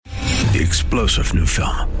The explosive new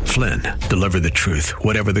film, Flynn, deliver the truth,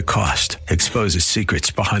 whatever the cost, exposes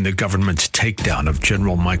secrets behind the government's takedown of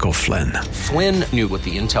General Michael Flynn. Flynn knew what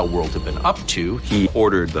the intel world had been up to. He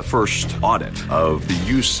ordered the first audit of the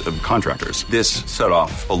use of contractors. This set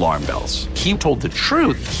off alarm bells. He told the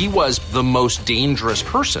truth. He was the most dangerous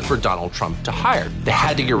person for Donald Trump to hire. They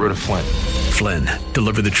had to get rid of Flynn. Flynn,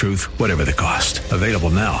 deliver the truth, whatever the cost. Available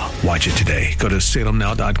now. Watch it today. Go to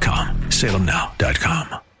salemnow.com.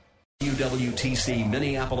 salemnow.com. WWTC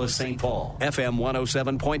Minneapolis St. Paul, FM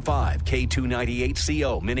 107.5,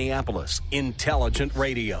 K298CO Minneapolis, Intelligent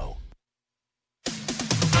Radio.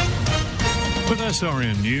 With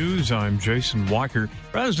SRN News, I'm Jason Walker.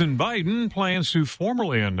 President Biden plans to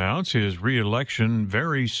formally announce his re-election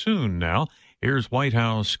very soon now. Here's White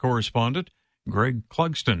House correspondent Greg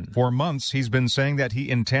Clugston. For months, he's been saying that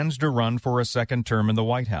he intends to run for a second term in the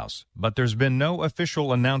White House, but there's been no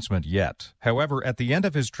official announcement yet. However, at the end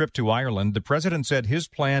of his trip to Ireland, the president said his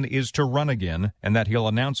plan is to run again and that he'll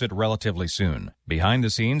announce it relatively soon. Behind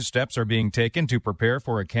the scenes, steps are being taken to prepare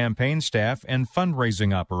for a campaign staff and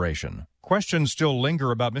fundraising operation. Questions still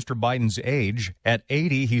linger about Mr. Biden's age. At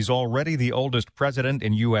 80, he's already the oldest president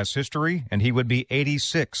in U.S. history, and he would be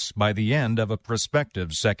 86 by the end of a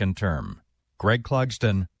prospective second term. Greg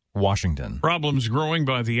Clugston, Washington. Problems growing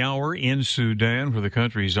by the hour in Sudan, where the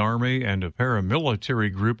country's army and a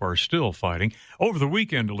paramilitary group are still fighting. Over the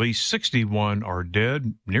weekend, at least 61 are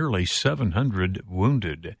dead, nearly 700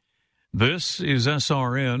 wounded. This is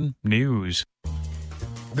SRN News.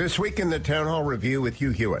 This week in the Town Hall Review with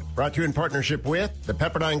Hugh Hewitt, brought to you in partnership with the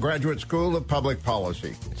Pepperdine Graduate School of Public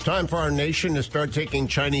Policy. It's time for our nation to start taking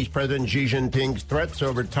Chinese President Xi Jinping's threats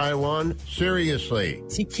over Taiwan seriously.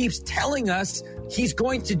 He keeps telling us he's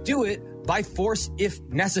going to do it by force if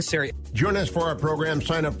necessary. Join us for our program.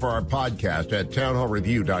 Sign up for our podcast at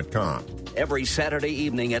townhallreview.com. Every Saturday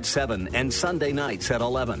evening at 7 and Sunday nights at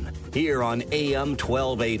 11. Here on AM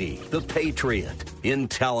 1280, The Patriot,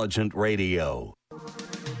 Intelligent Radio.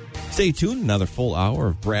 Stay tuned. Another full hour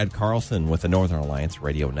of Brad Carlson with the Northern Alliance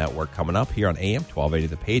Radio Network coming up here on AM 1280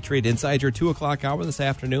 The Patriot. Inside your 2 o'clock hour this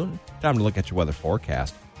afternoon, time to look at your weather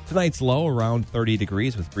forecast. Tonight's low around 30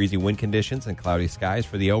 degrees with breezy wind conditions and cloudy skies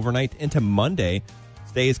for the overnight. Into Monday,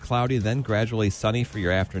 stays cloudy, then gradually sunny for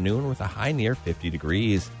your afternoon with a high near 50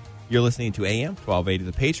 degrees. You're listening to AM 1280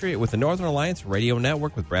 The Patriot with the Northern Alliance Radio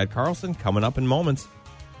Network with Brad Carlson coming up in moments.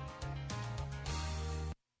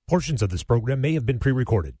 Portions of this program may have been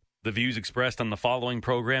pre-recorded. The views expressed on the following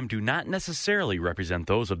program do not necessarily represent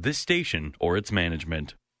those of this station or its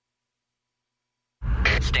management.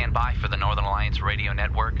 Stand by for the Northern Alliance Radio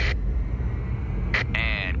Network.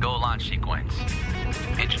 And go launch sequence.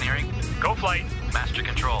 Engineering, go flight. Master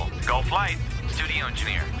control, go flight. Studio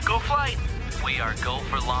engineer, go flight. We are go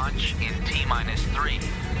for launch in T-minus 3, 2,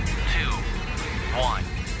 1.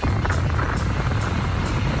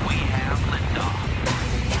 We have liftoff.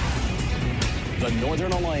 The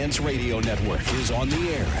Northern Alliance Radio Network is on the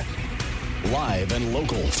air. Live and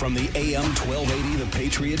local from the AM 1280 The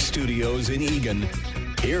Patriot Studios in Eagan.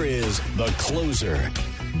 Here is the closer,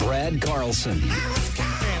 Brad Carlson.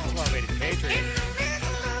 AM 1280 The Patriot.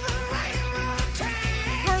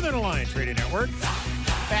 Northern Alliance Radio Network.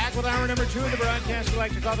 Back with hour number 2 of the broadcast we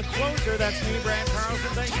like to call The Closer. That's me, Brad Carlson.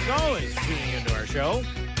 Thanks as always for tuning into our show.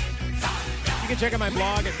 You can check out my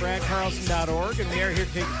blog at bradcarlson.org, and we are here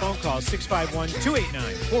to take phone calls,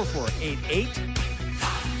 651-289-4488.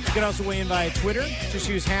 You can also weigh in via Twitter. Just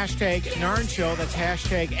use hashtag NARN Show. That's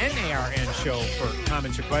hashtag NARN Show for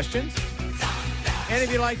comments or questions. And if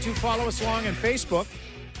you'd like to follow us along on Facebook,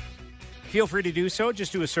 feel free to do so.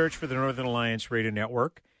 Just do a search for the Northern Alliance Radio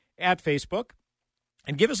Network at Facebook.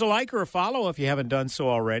 And give us a like or a follow if you haven't done so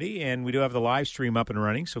already. And we do have the live stream up and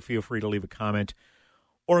running, so feel free to leave a comment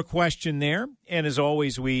or a question there. And as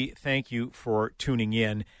always, we thank you for tuning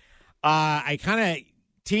in. I kind of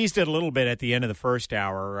teased it a little bit at the end of the first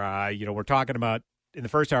hour. We're talking about, in the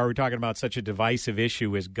first hour, we're talking about such a divisive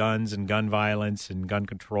issue as guns and gun violence and gun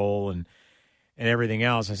control and everything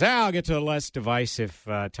else. I said, I'll get to a less divisive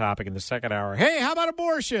topic in the second hour. Hey, how about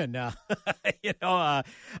abortion?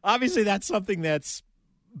 Obviously that's something that's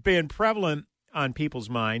been prevalent on people's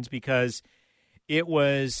minds because it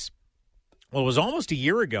was almost a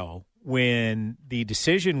year ago when the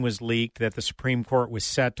decision was leaked that the Supreme Court was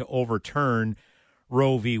set to overturn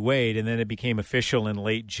Roe v. Wade, and then it became official in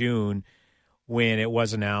late June when it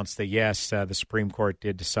was announced that, yes, the Supreme Court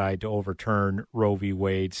did decide to overturn Roe v.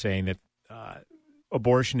 Wade, saying that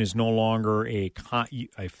abortion is no longer a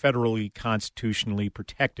federally constitutionally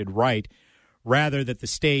protected right, rather that the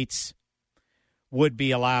states would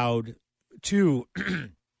be allowed to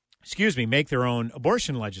make their own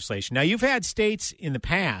abortion legislation. Now, you've had states in the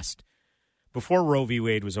past, before Roe v.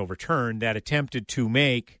 Wade was overturned, that attempted to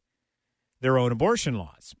make their own abortion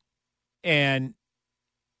laws. And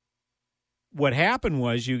what happened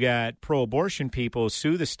was you got pro-abortion people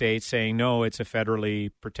sue the state saying, no, it's a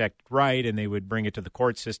federally protected right, and they would bring it to the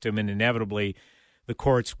court system, and inevitably the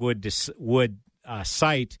courts would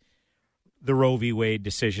cite the Roe v. Wade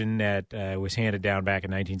decision that was handed down back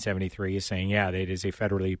in 1973 as saying, yeah, it is a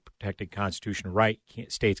federally protected constitutional right.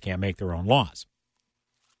 States can't make their own laws.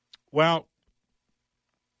 Well,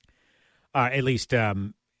 at least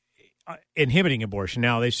inhibiting abortion.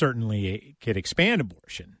 Now, they certainly could expand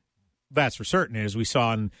abortion. That's for certain. As we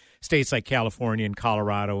saw in states like California and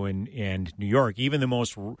Colorado and New York, even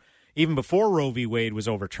before Roe v. Wade was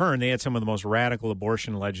overturned, they had some of the most radical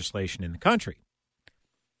abortion legislation in the country.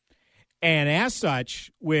 And as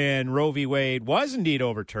such, when Roe v. Wade was indeed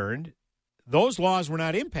overturned, those laws were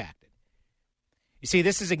not impacted. You see,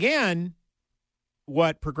 this is, again,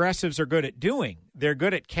 what progressives are good at doing. They're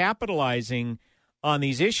good at capitalizing on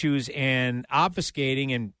these issues and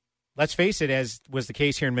obfuscating and, let's face it, as was the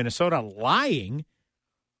case here in Minnesota, lying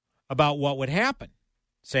about what would happen,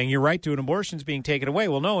 saying your right to an abortion is being taken away.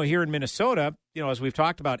 Well, no, here in Minnesota, as we've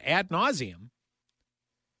talked about ad nauseum,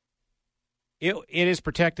 it is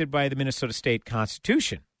protected by the Minnesota State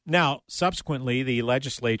Constitution. Now, subsequently, the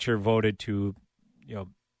legislature voted to,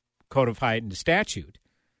 codify it into statute,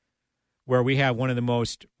 where we have one of the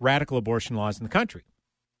most radical abortion laws in the country.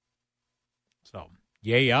 So,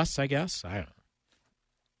 yay us, I guess. I don't know.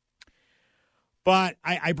 But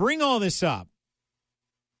I bring all this up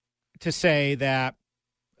to say that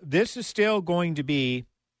this is still going to be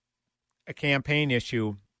a campaign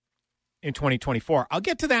issue in 2024. I'll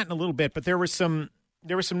get to that in a little bit, but there were some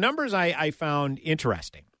numbers I found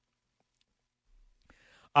interesting.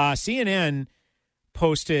 CNN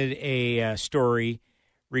posted a story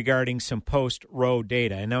regarding some post-Roe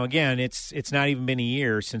data. And now, again, it's not even been a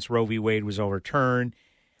year since Roe v. Wade was overturned.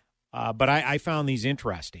 But I found these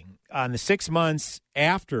interesting. On the 6 months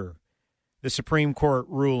after the Supreme Court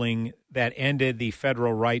ruling that ended the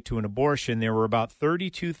federal right to an abortion, there were about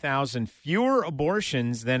 32,000 fewer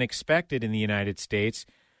abortions than expected in the United States,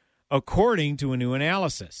 according to a new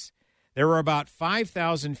analysis. There were about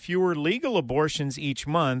 5,000 fewer legal abortions each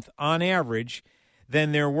month on average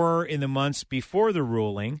than there were in the months before the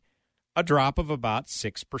ruling, a drop of about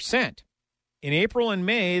 6%. In April and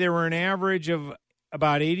May, there were an average of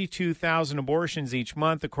about 82,000 abortions each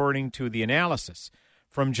month, according to the analysis.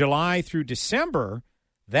 From July through December,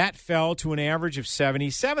 that fell to an average of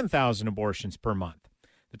 77,000 abortions per month.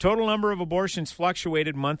 The total number of abortions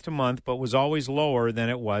fluctuated month to month, but was always lower than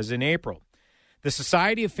it was in April. The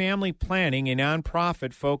Society of Family Planning, a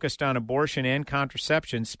nonprofit focused on abortion and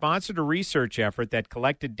contraception, sponsored a research effort that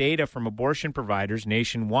collected data from abortion providers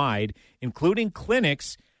nationwide, including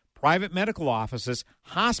clinics, private medical offices,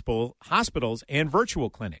 hospitals, and virtual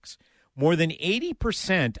clinics. More than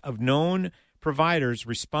 80% of known providers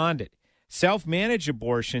responded. Self-managed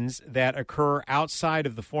abortions that occur outside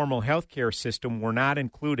of the formal healthcare system were not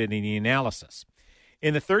included in the analysis.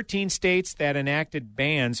 In the 13 states that enacted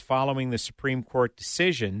bans following the Supreme Court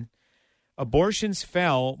decision, abortions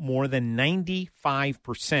fell more than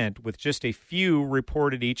 95%, with just a few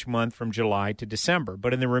reported each month from July to December.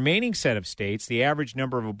 But in the remaining set of states, the average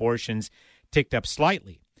number of abortions ticked up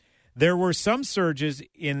slightly. There were some surges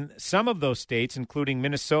in some of those states, including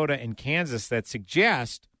Minnesota and Kansas, that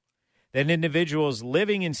suggest that individuals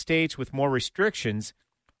living in states with more restrictions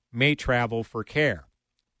may travel for care.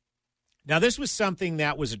 Now, this was something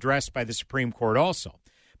that was addressed by the Supreme Court also.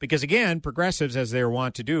 Because, again, progressives, as they're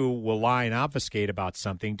wont to do, will lie and obfuscate about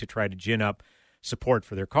something to try to gin up support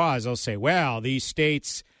for their cause. They'll say, well, these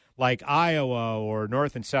states like Iowa or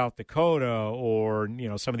North and South Dakota or,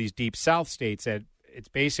 some of these deep South states, that it's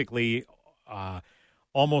basically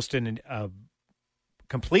almost a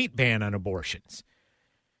complete ban on abortions.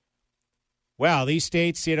 Well, these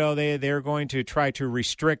states, they're going to try to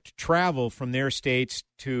restrict travel from their states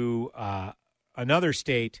to another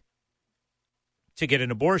state to get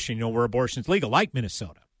an abortion, where abortion's legal, like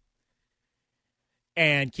Minnesota.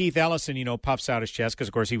 And Keith Ellison, puffs out his chest because,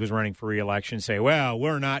 of course, he was running for re-election, say, well,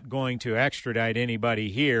 we're not going to extradite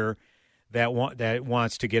anybody here that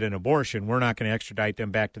wants to get an abortion. We're not going to extradite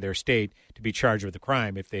them back to their state to be charged with a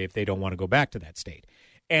crime if they don't want to go back to that state.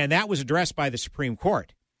 And that was addressed by the Supreme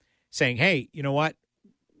Court, saying, hey, you know what?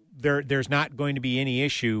 There's not going to be any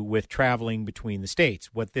issue with traveling between the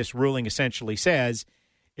states. What this ruling essentially says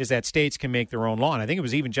is that states can make their own law. And I think it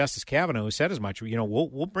was even Justice Kavanaugh who said as much.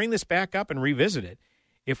 We'll bring this back up and revisit it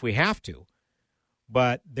if we have to.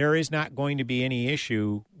 But there is not going to be any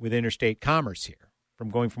issue with interstate commerce here from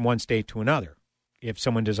going from one state to another if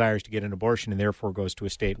someone desires to get an abortion and therefore goes to a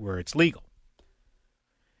state where it's legal.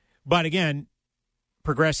 But again,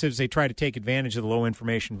 progressives, they try to take advantage of the low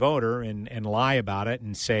information voter and lie about it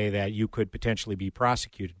and say that you could potentially be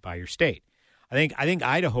prosecuted by your state. I think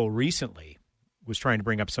Idaho recently was trying to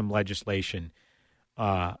bring up some legislation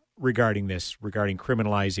regarding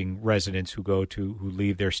criminalizing residents who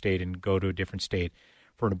leave their state and go to a different state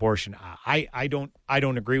for an abortion. I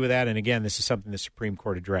don't agree with that. And again, this is something the Supreme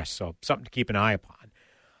Court addressed, so something to keep an eye upon.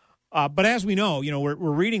 But as we know, we're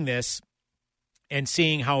reading this and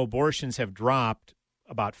seeing how abortions have dropped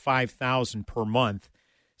about 5,000 per month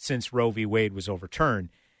since Roe v. Wade was overturned.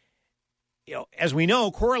 As we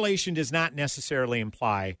know, correlation does not necessarily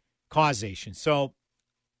imply causation. So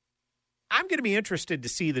I'm going to be interested to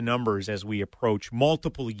see the numbers as we approach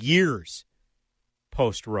multiple years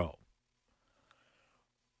post-Roe.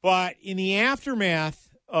 But in the aftermath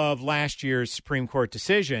of last year's Supreme Court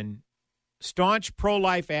decision, staunch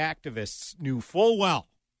pro-life activists knew full well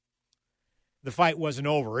the fight wasn't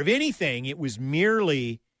over. If anything, it was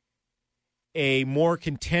merely the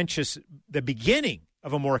beginning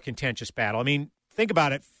of a more contentious battle. I mean, think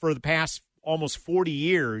about it. For the past almost 40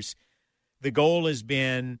 years, the goal has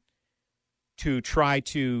been to try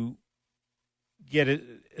to get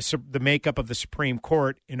the makeup of the Supreme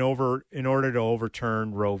Court in order to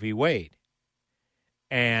overturn Roe v. Wade.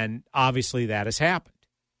 And obviously that has happened.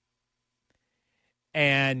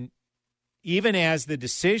 And even as the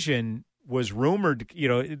decision was rumored,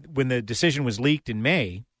 when the decision was leaked in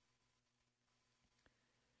May,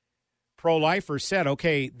 pro-lifers said,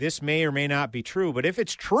 okay, this may or may not be true, but if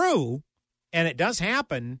it's true and it does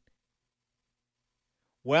happen,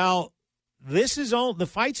 well, the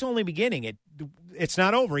fight's only beginning. It's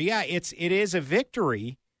not over. Yeah, it is a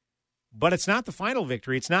victory, but it's not the final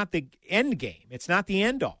victory. It's not the end game. It's not the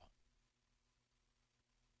end all.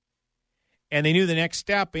 And they knew the next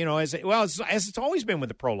step, as it's always been with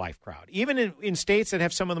the pro-life crowd. Even in states that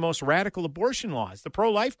have some of the most radical abortion laws, the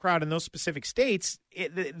pro-life crowd in those specific states,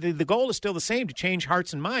 the goal is still the same, to change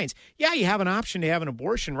hearts and minds. Yeah, you have an option to have an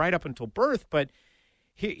abortion right up until birth, but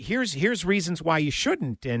here's reasons why you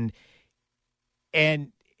shouldn't.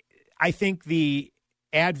 And I think the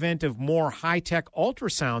advent of more high-tech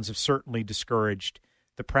ultrasounds have certainly discouraged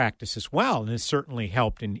the practice as well, and has certainly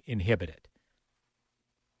helped inhibit it.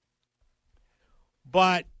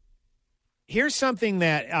 But here's something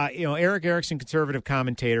that, Eric Erickson, conservative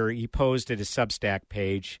commentator, he posed at his Substack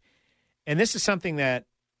page. And this is something that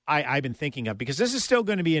I've been thinking of, because this is still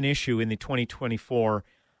going to be an issue in the 2024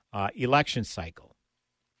 election cycle.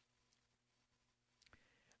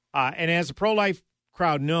 And as the pro-life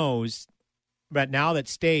crowd knows, but now that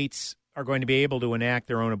states are going to be able to enact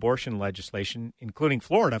their own abortion legislation, including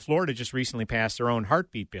Florida just recently passed their own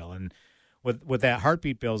heartbeat bill. And what that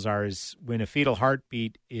heartbeat bills are is when a fetal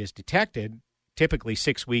heartbeat is detected, typically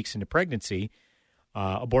 6 weeks into pregnancy,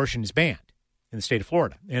 abortion is banned in the state of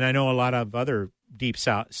Florida. And I know a lot of other deep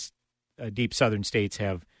southern states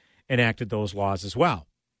have enacted those laws as well.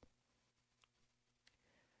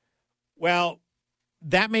 Well,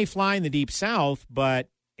 that may fly in the deep south, but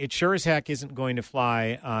it sure as heck isn't going to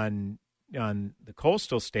fly on the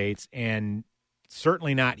coastal states, and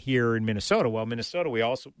certainly not here in Minnesota. Well, Minnesota,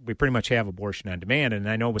 we pretty much have abortion on demand. And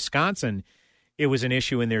I know Wisconsin, it was an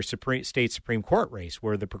issue in their state Supreme Court race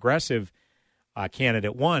where the progressive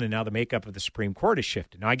candidate won, and now the makeup of the Supreme Court has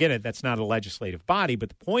shifted. Now, I get it. That's not a legislative body, but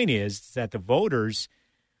the point is that the voters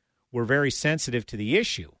were very sensitive to the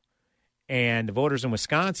issue. And the voters in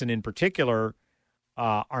Wisconsin in particular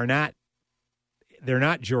they're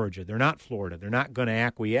not Georgia. They're not Florida. They're not going to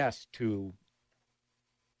acquiesce to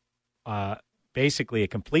basically a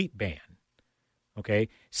complete ban. Okay.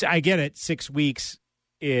 So I get it. 6 weeks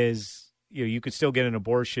is, you could still get an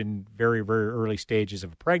abortion very, very early stages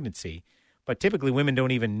of a pregnancy, but typically women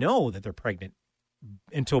don't even know that they're pregnant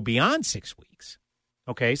until beyond 6 weeks.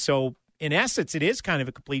 Okay. So in essence, it is kind of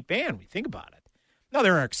a complete ban when you think about it. Now,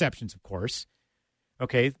 there are exceptions, of course.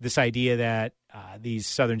 Okay. This idea that these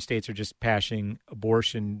southern states are just passing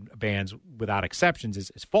abortion bans without exceptions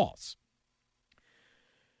is false.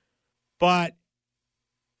 But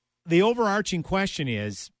the overarching question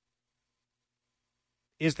is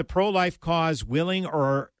the pro-life cause willing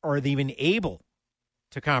or are they even able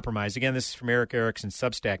to compromise? Again, this is from Eric Erickson's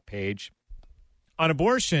Substack page. On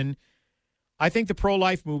abortion, I think the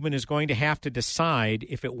pro-life movement is going to have to decide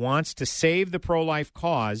if it wants to save the pro-life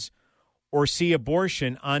cause or see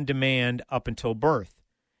abortion on demand up until birth.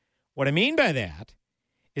 What I mean by that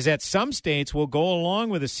is that some states will go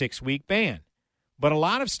along with a 6-week ban, but a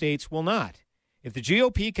lot of states will not. If the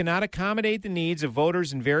GOP cannot accommodate the needs of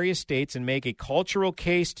voters in various states and make a cultural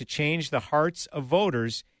case to change the hearts of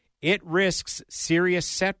voters, it risks serious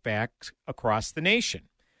setbacks across the nation.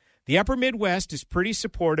 The upper Midwest is pretty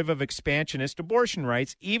supportive of expansionist abortion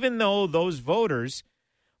rights, even though those voters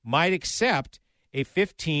might accept a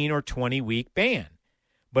 15 or 20-week ban.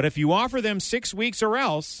 But if you offer them 6 weeks or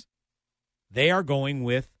else, they are going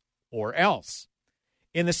with or else.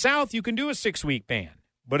 In the South, you can do a 6-week ban.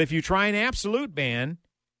 But if you try an absolute ban,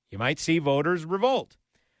 you might see voters revolt.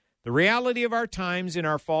 The reality of our times in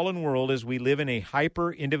our fallen world is we live in a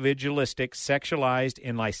hyper-individualistic, sexualized,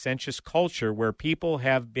 and licentious culture where people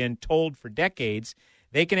have been told for decades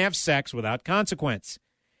they can have sex without consequence.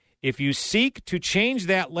 If you seek to change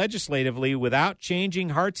that legislatively without changing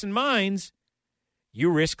hearts and minds,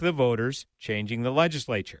 you risk the voters changing the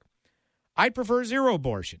legislature. I'd prefer 0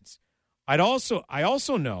 abortions. I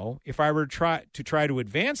also know if I were to try to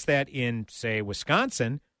advance that in, say,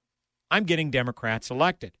 Wisconsin, I'm getting Democrats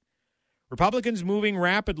elected. Republicans moving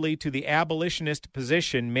rapidly to the abolitionist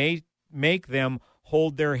position may make them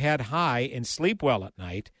hold their head high and sleep well at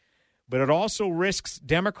night, but it also risks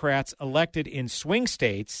Democrats elected in swing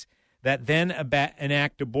states that then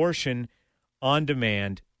enact abortion on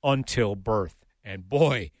demand until birth. And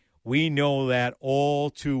boy, we know that all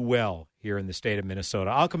too well here in the state of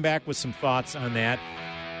Minnesota. I'll come back with some thoughts on that.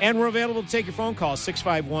 And we're available to take your phone calls,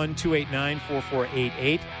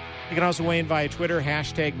 651-289-4488. You can also weigh in via Twitter,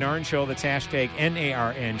 hashtag NARN Show. That's hashtag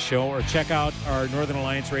NARN Show. Or check out our Northern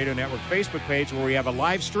Alliance Radio Network Facebook page where we have a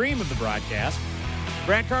live stream of the broadcast.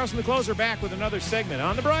 Brad Carlson, the closer, back with another segment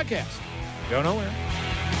on the broadcast. Go nowhere.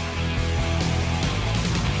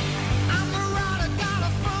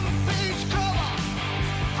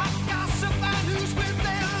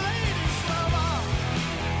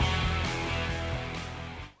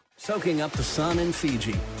 Soaking up the sun in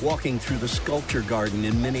Fiji, walking through the Sculpture Garden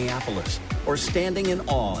in Minneapolis, or standing in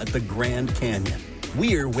awe at the Grand Canyon.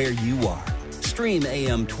 We're where you are. Stream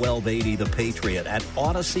AM 1280 The Patriot at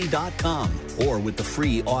Odyssey.com or with the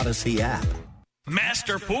free Odyssey app.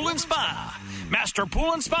 Master Pool and Spa. Master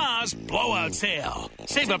Pool and Spa's blowout sale.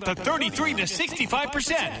 Save up to 33 to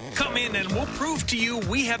 65%. Come in and we'll prove to you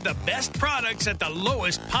we have the best products at the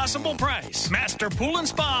lowest possible price. Master Pool and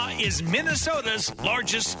Spa is Minnesota's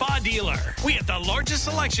largest spa dealer. We have the largest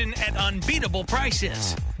selection at unbeatable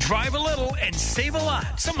prices. Drive a little and save a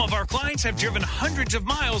lot. Some of our clients have driven hundreds of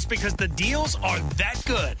miles because the deals are that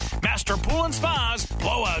good. Master Pool and Spa's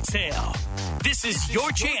blowout sale. This is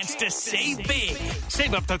your chance to save big.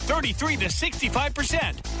 Save up to 33 to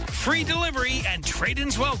 65%. Free delivery and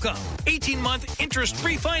trade-ins welcome. 18-month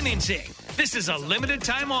interest-free financing. This is a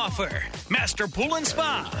limited-time offer. Master Pool and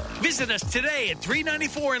Spa. Visit us today at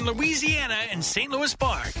 394 in Louisiana and St. Louis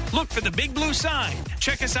Park. Look for the big blue sign.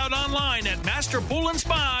 Check us out online at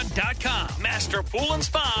masterpoolandspa.com.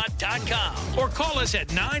 Masterpoolandspa.com. Or call us at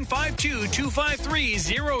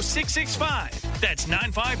 952-253-0665. That's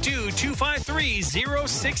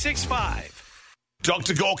 952-253-0665.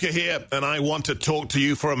 Dr. Gorka here, and I want to talk to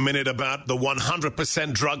you for a minute about the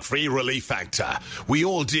 100% drug-free Relief Factor. We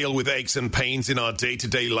all deal with aches and pains in our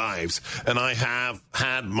day-to-day lives, and I have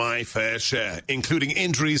had my fair share, including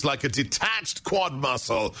injuries like a detached quad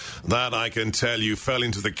muscle that I can tell you fell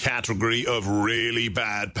into the category of really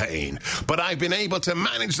bad pain. But I've been able to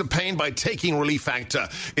manage the pain by taking Relief Factor.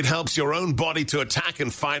 It helps your own body to attack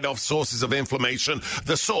and fight off sources of inflammation,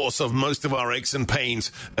 the source of most of our aches and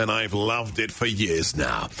pains, and I've loved it for years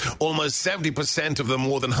now. Almost 70% of the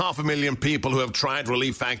more than 500,000 people who have tried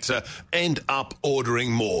Relief Factor end up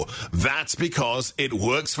ordering more. That's because it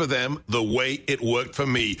works for them the way it worked for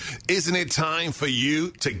me. Isn't it time for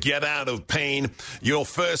you to get out of pain? Your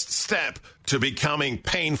first step to becoming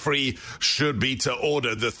pain-free should be to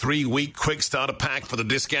order the 3-week quick starter pack for the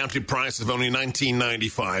discounted price of only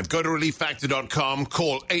 $19.95. Go to relieffactor.com,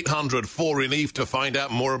 call 800-4RELIEF to find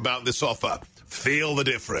out more about this offer. Feel the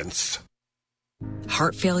difference.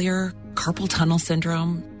 Heart failure, carpal tunnel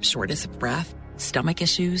syndrome, shortness of breath, stomach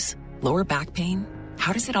issues, lower back pain.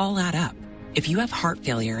 How does it all add up? If you have heart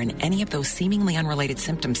failure and any of those seemingly unrelated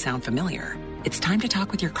symptoms sound familiar, it's time to talk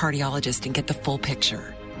with your cardiologist and get the full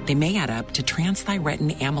picture. They may add up to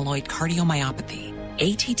transthyretin amyloid cardiomyopathy.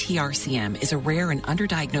 ATTR-CM is a rare and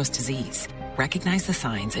underdiagnosed disease. Recognize the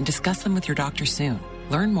signs and discuss them with your doctor soon.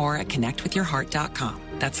 Learn more at connectwithyourheart.com.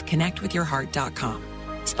 That's connectwithyourheart.com.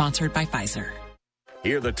 Sponsored by Pfizer.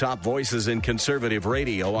 Hear the top voices in conservative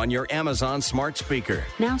radio on your Amazon smart speaker.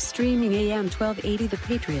 Now streaming AM 1280 The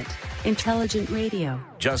Patriot. Intelligent radio.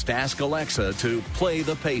 Just ask Alexa to play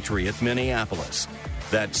The Patriot Minneapolis.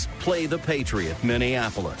 That's Play The Patriot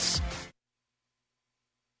Minneapolis.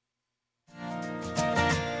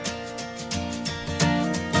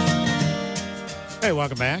 Hey,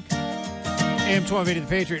 welcome back. AM 1280 The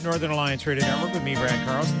Patriot, Northern Alliance Radio Network with me, Brad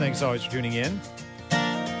Carlson. Thanks always for tuning in.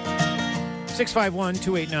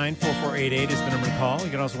 651-289-4488 is the number to call.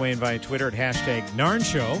 You can also weigh in via Twitter at hashtag Narn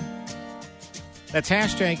Show. That's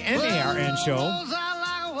hashtag NARN Show.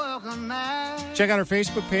 Check out our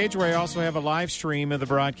Facebook page where I also have a live stream of the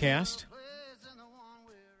broadcast,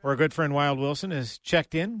 where our good friend Wild Wilson has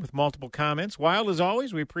checked in with multiple comments. Wild, as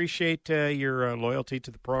always, we appreciate your loyalty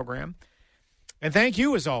to the program. And thank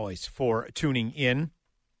you, as always, for tuning in.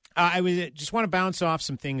 I just want to bounce off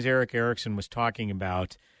some things Eric Erickson was talking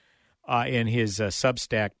about in his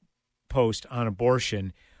Substack post on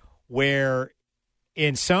abortion, where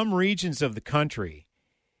in some regions of the country,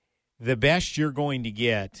 the best you're going to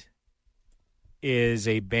get is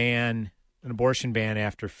an abortion ban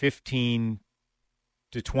after 15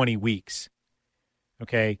 to 20 weeks.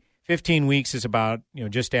 Okay? 15 weeks is about,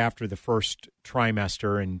 just after the first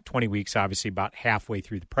trimester, and 20 weeks, obviously, about halfway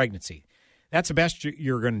through the pregnancy. That's the best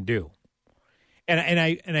you're going to do. And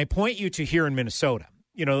I point you to here in Minnesota.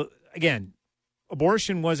 Again,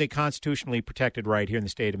 abortion was a constitutionally protected right here in the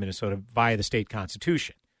state of Minnesota via the state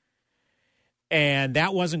constitution. And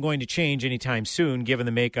that wasn't going to change anytime soon, given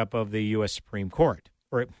the makeup of the U.S. Supreme Court,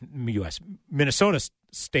 or Minnesota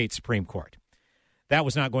State Supreme Court. That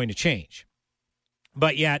was not going to change.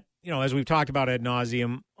 But yet, as we've talked about ad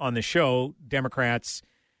nauseum on the show, Democrats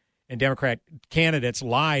and Democrat candidates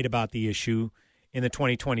lied about the issue in the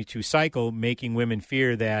 2022 cycle, making women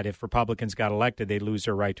fear that if Republicans got elected, they'd lose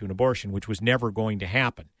their right to an abortion, which was never going to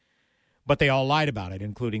happen. But they all lied about it,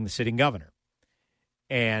 including the sitting governor.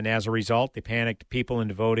 And as a result, they panicked people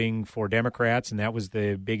into voting for Democrats, and that was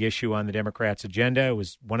the big issue on the Democrats' agenda. It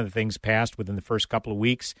was one of the things passed within the first couple of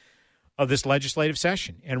weeks of this legislative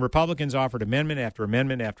session. And Republicans offered amendment after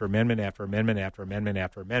amendment after amendment after amendment after amendment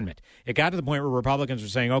after amendment. It got to the point where Republicans were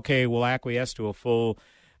saying, okay, we'll acquiesce to a full,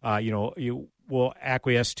 we'll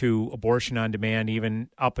acquiesce to abortion on demand even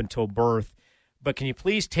up until birth. But can you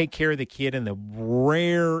please take care of the kid in the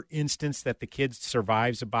rare instance that the kid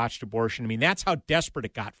survives a botched abortion? I mean, that's how desperate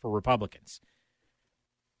it got for Republicans.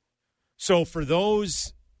 So for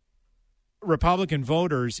those Republican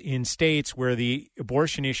voters in states where the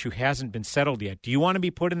abortion issue hasn't been settled yet, do you want to be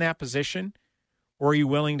put in that position? Or are you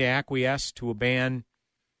willing to acquiesce to a ban,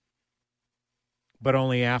 but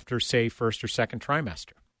only after, say, first or second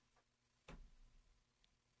trimester?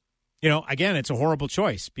 Again, it's a horrible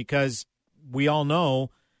choice because we all know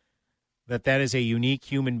that is a unique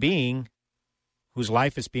human being whose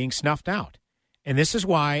life is being snuffed out. And this is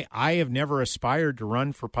why I have never aspired to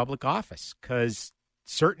run for public office, because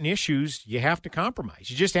certain issues you have to compromise.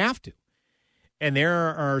 You just have to. And there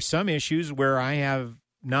are some issues where I have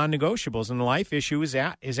non-negotiables, and the life issue is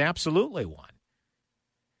absolutely one.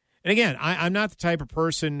 And again, I'm not the type of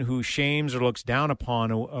person who shames or looks down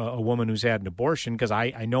upon a woman who's had an abortion, because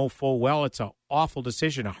I know full well it's an awful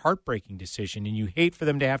decision, a heartbreaking decision, and you hate for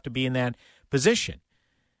them to have to be in that position.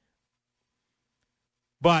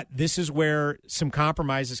 But this is where some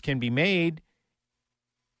compromises can be made,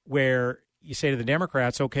 where you say to the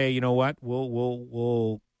Democrats, okay, you know what,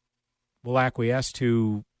 we'll acquiesce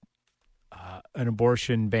to an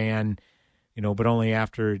abortion ban, but only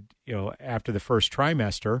after the first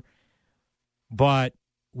trimester. But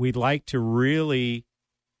we'd like to really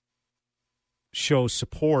show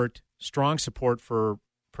strong support for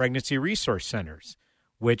pregnancy resource centers,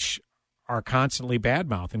 which are constantly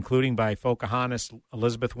badmouthed, including by Pocahontas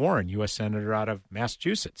Elizabeth Warren, U.S. Senator out of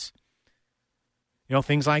Massachusetts.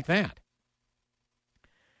 Things like that.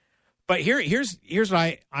 But here's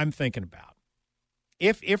what I'm thinking about.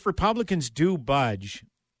 If Republicans do budge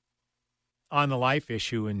on the life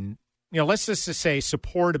issue and, let's just say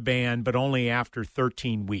support a ban, but only after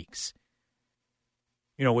 13 weeks,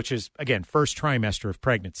 which is, again, first trimester of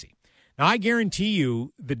pregnancy. Now, I guarantee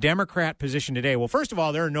you the Democrat position today, well, first of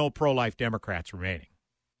all, there are no pro-life Democrats remaining.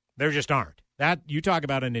 There just aren't. That, you talk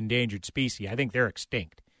about an endangered species, I think they're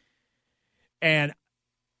extinct. And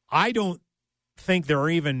I don't think there are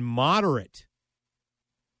even moderate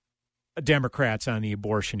Democrats on the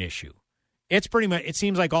abortion issue. It's pretty much, it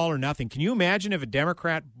seems like all or nothing. Can you imagine if a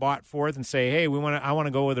Democrat brought forth and say, hey, I want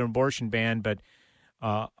to go with an abortion ban, but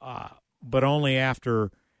only after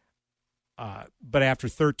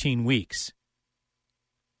 13 weeks.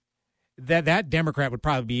 That Democrat would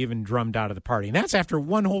probably be even drummed out of the party. And that's after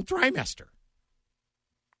one whole trimester.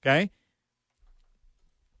 Okay?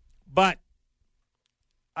 But,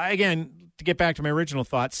 again, to get back to my original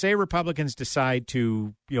thought, say Republicans decide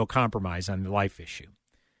to, compromise on the life issue.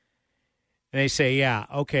 And they say, yeah,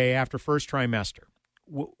 okay, after first trimester.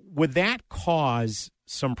 would that cause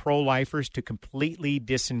some pro-lifers to completely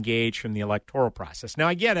disengage from the electoral process? Now,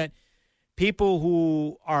 I get it. People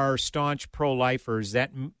who are staunch pro-lifers,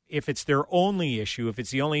 that if it's their only issue, if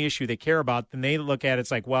it's the only issue they care about, then they look at it,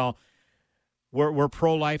 it's like, well, we're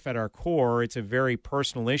pro-life at our core. It's a very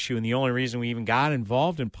personal issue, and the only reason we even got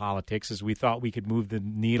involved in politics is we thought we could move the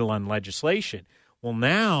needle on legislation. Well,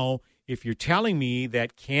 now, if you're telling me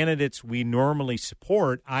that candidates we normally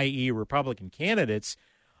support, i.e. Republican candidates,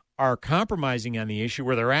 are compromising on the issue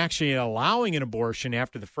where they're actually allowing an abortion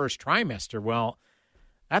after the first trimester, well,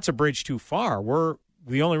 that's a bridge too far.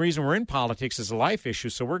 The only reason we're in politics is a life issue,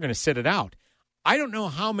 so we're going to sit it out. I don't know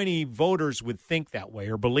how many voters would think that way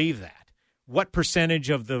or believe that. What percentage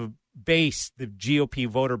of the base, the GOP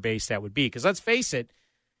voter base, that would be? Because let's face it,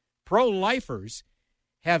 pro-lifers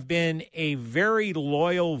have been a very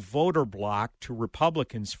loyal voter bloc to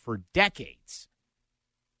Republicans for decades.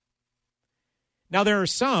 Now, there are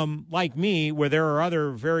some, like me, where there are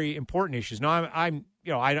other very important issues. Now, I'm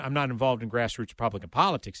not involved in grassroots Republican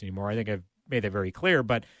politics anymore. I think I've made that very clear.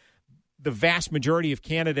 But the vast majority of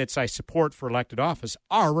candidates I support for elected office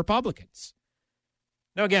are Republicans.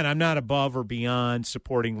 Now, again, I'm not above or beyond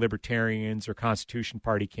supporting libertarians or Constitution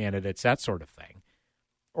Party candidates, that sort of thing,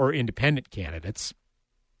 or independent candidates.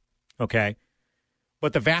 Okay?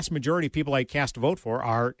 But the vast majority of people I cast a vote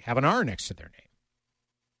for have an R next to their name.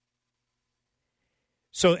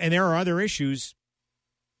 So, and there are other issues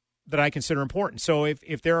that I consider important. So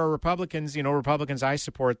if there are Republicans I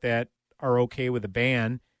support that are okay with a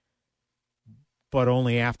ban, but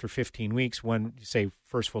only after 15 weeks when, say,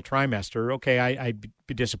 first full trimester, okay, I'd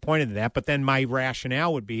be disappointed in that. But then my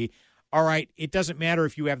rationale would be, all right, it doesn't matter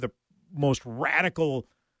if you have the most radical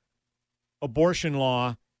abortion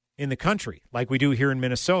law in the country, like we do here in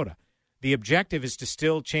Minnesota. The objective is to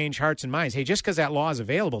still change hearts and minds. Hey, just because that law is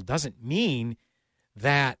available doesn't mean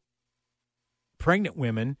that pregnant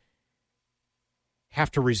women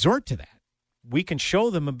have to resort to that. We can show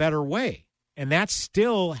them a better way. And that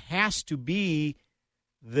still has to be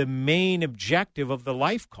the main objective of the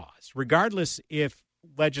life cause, regardless if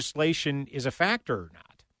legislation is a factor or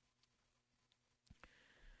not.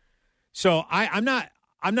 So I'm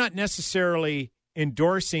not necessarily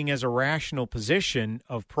endorsing as a rational position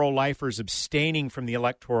of pro-lifers abstaining from the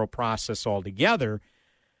electoral process altogether,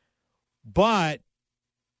 but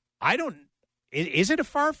is it a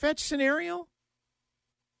far-fetched scenario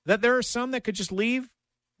that there are some that could just leave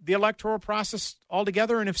the electoral process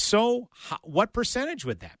altogether? And if so, what percentage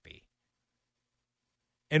would that be?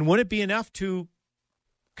 And would it be enough to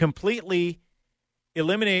completely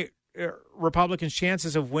eliminate Republicans'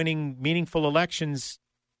 chances of winning meaningful elections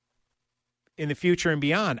in the future and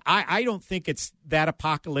beyond? I don't think it's that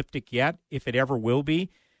apocalyptic yet, if it ever will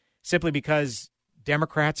be, simply because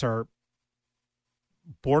Democrats are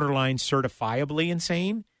borderline certifiably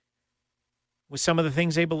insane with some of the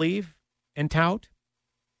things they believe and tout.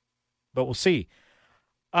 But we'll see.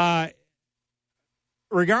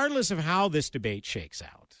 Regardless of how this debate shakes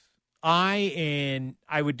out, I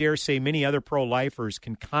would dare say many other pro-lifers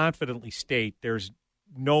can confidently state there's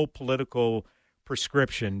no political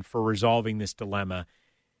prescription for resolving this dilemma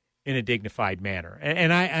in a dignified manner.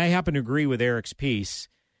 And I happen to agree with Eric's piece.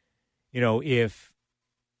 If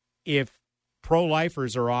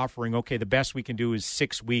pro-lifers are offering, okay, the best we can do is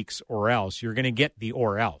 6 weeks or else, you're going to get the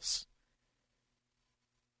or else.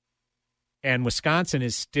 And Wisconsin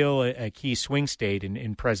is still a key swing state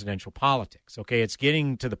in presidential politics. Okay, it's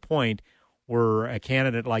getting to the point where a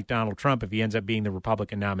candidate like Donald Trump, if he ends up being the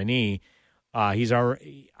Republican nominee, I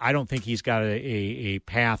don't think he's got a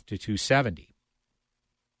path to 270.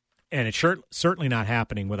 And it's certainly not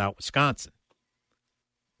happening without Wisconsin.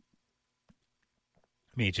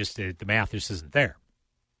 I mean, the math just isn't there.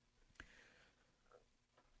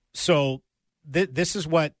 So this is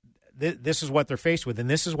what they're faced with, and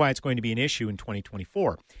this is why it's going to be an issue in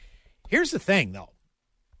 2024. Here's the thing, though.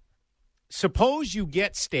 Suppose you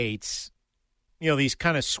get states, these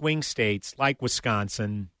kind of swing states like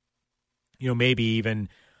Wisconsin, maybe even,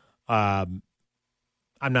 I'm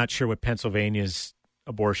not sure what Pennsylvania's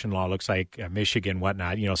abortion law looks like, Michigan,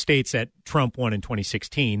 whatnot, states that Trump won in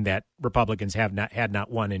 2016 that Republicans had not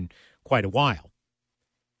won in quite a while.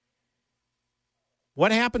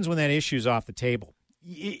 What happens when that issue is off the table?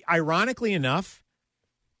 Ironically enough,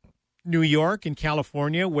 New York and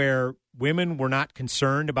California, where women were not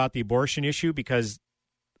concerned about the abortion issue because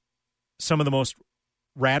some of the most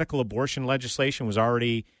radical abortion legislation was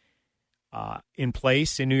already in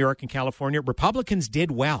place in New York and California, Republicans did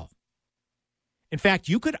well. In fact,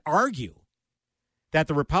 you could argue that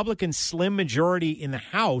the Republican slim majority in the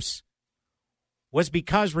House was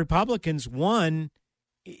because Republicans won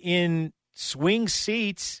in swing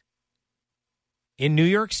seats in New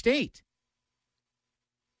York State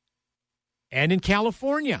and in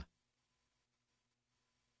California.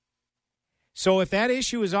 So if that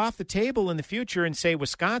issue is off the table in the future and say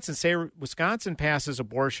Wisconsin passes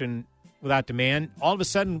abortion without demand, all of a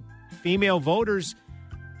sudden female voters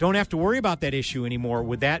don't have to worry about that issue anymore.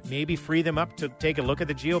 Would that maybe free them up to take a look at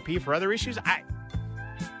the GOP for other issues?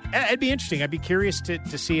 It'd be interesting. I'd be curious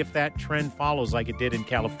to see if that trend follows like it did in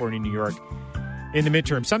California, New York in the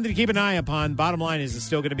midterm. Something to keep an eye upon. Bottom line is it's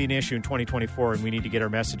still going to be an issue in 2024, and we need to get our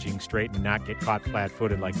messaging straight and not get caught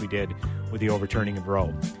flat-footed like we did with the overturning of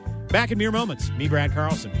Roe. Back in mere moments. Me, Brad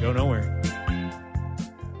Carlson. Go nowhere.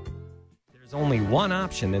 There's only one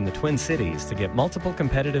option in the Twin Cities to get multiple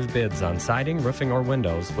competitive bids on siding, roofing, or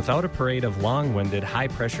windows without a parade of long-winded,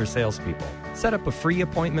 high-pressure salespeople. Set up a free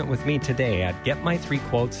appointment with me today at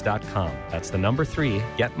getmy3quotes.com. That's the number 3,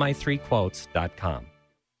 getmy3quotes.com.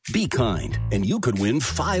 Be kind, and you could win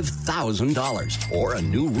 $5,000 or a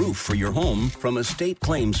new roof for your home from Estate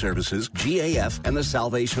Claim Services, GAF, and the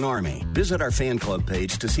Salvation Army. Visit our fan club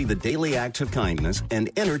page to see the daily acts of kindness and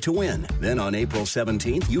enter to win. Then on April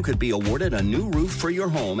 17th, you could be awarded a new roof for your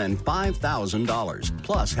home and $5,000.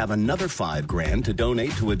 Plus, have another $5,000 to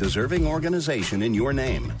donate to a deserving organization in your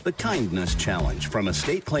name. The Kindness Challenge from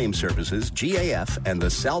Estate Claim Services, GAF, and the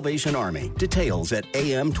Salvation Army. Details at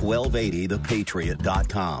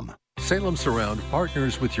am1280thepatriot.com. Salem Surround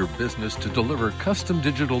partners with your business to deliver custom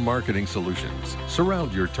digital marketing solutions.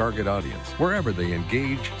 Surround your target audience wherever they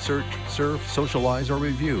engage, search, surf, socialize, or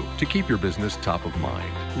review to keep your business top of mind.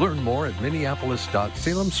 Learn more at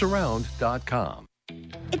minneapolis.salemsurround.com.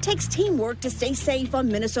 It takes teamwork to stay safe on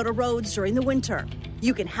Minnesota roads during the winter.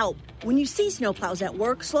 You can help. When you see snowplows at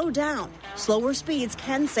work, slow down. Slower speeds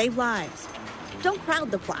can save lives. Don't crowd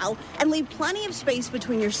the plow and leave plenty of space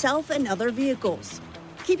between yourself and other vehicles.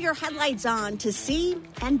 Keep your headlights on to see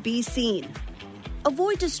and be seen.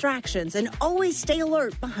 Avoid distractions and always stay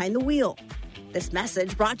alert behind the wheel. This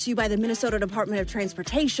message brought to you by the Minnesota Department of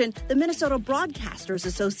Transportation, the Minnesota Broadcasters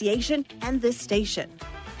Association, and this station.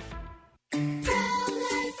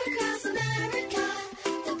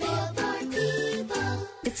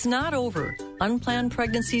 It's not over. Unplanned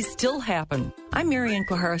pregnancies still happen. I'm Marianne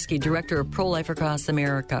Koharski, Director of Pro-Life Across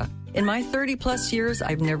America. In my 30-plus years,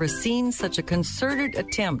 I've never seen such a concerted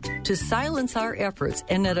attempt to silence our efforts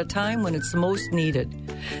and at a time when it's most needed.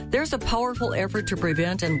 There's a powerful effort to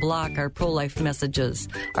prevent and block our pro-life messages.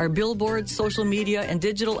 Our billboards, social media, and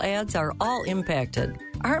digital ads are all impacted.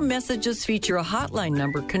 Our messages feature a hotline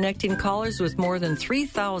number connecting callers with more than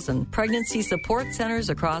 3,000 pregnancy support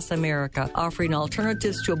centers across America, offering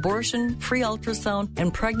alternatives to abortion, free ultrasound,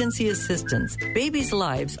 and pregnancy assistance. Babies'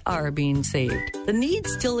 lives are being saved. The need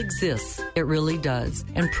still exists. It really does.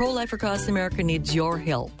 And Pro-Life Across America needs your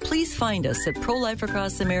help. Please find us at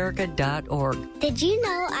prolifeacrossамerica.org. Did you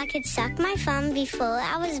know I could suck my thumb before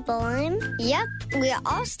I was born? Yep, we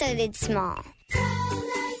all started small.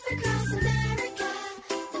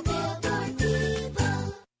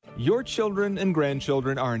 Your children and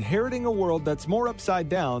grandchildren are inheriting a world that's more upside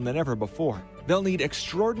down than ever before. They'll need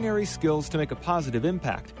extraordinary skills to make a positive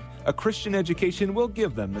impact. A Christian education will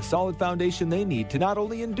give them the solid foundation they need to not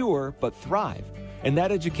only endure, but thrive. And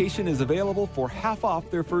that education is available for half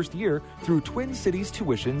off their first year through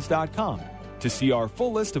TwinCitiesTuitions.com. To see our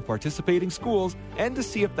full list of participating schools and to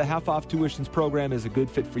see if the half-off tuitions program is a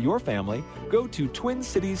good fit for your family, go to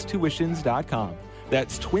TwinCitiesTuitions.com.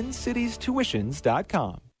 That's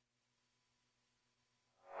TwinCitiesTuitions.com.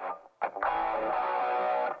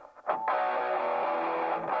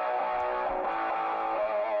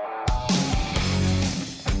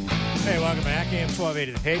 Hey, welcome back. AM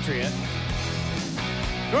 1280 The Patriot.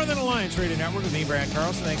 Northern Alliance Radio Network with me, Brad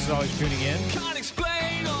Carlson. Thanks as always for tuning in. Can't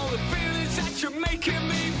explain all the feelings that you're making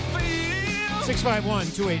me feel.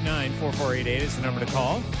 651-289-4488 is the number to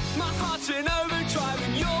call. My heart's in overdrive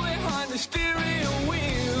and you're behind the steering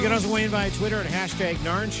wheel. You can also weigh in via Twitter at hashtag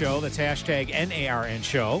NARN Show. That's hashtag NARN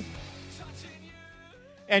Show.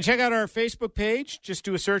 And check out our Facebook page. Just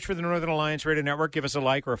do a search for the Northern Alliance Radio Network. Give us a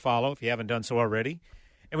like or a follow if you haven't done so already.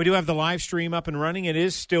 And we do have the live stream up and running. It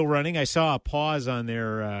is still running. I saw a pause on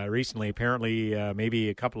there recently. Apparently, maybe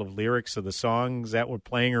a couple of lyrics of the songs that were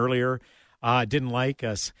playing earlier didn't like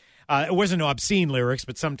us. It wasn't no obscene lyrics,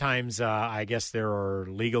 but sometimes I guess there are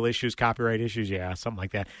legal issues, copyright issues. Yeah, something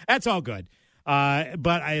like that. That's all good.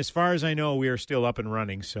 But as far as I know, we are still up and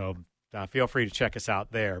running. So feel free to check us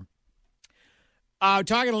out there.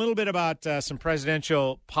 Talking a little bit about some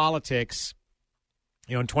presidential politics.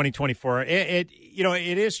 In 2024, it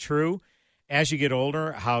is true as you get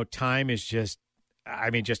older how time is just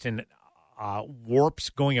in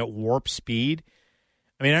going at warp speed.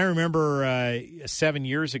 I mean, I remember 7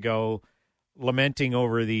 years ago lamenting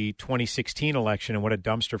over the 2016 election and what a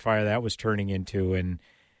dumpster fire that was turning into. And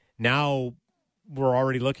now we're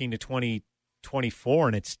already looking to 2024,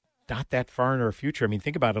 and it's not that far in our future. I mean,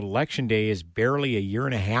 think about it. Election day is barely a year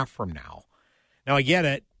and a half from now. Now, I get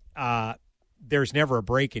it. There's never a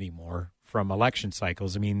break anymore from election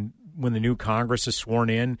cycles. I mean, when the new Congress is sworn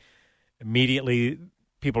in, immediately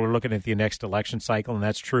people are looking at the next election cycle, and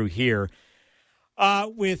that's true here.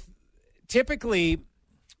 Typically,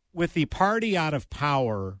 with the party out of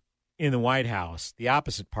power in the White House, the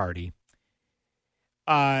opposite party,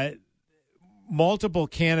 multiple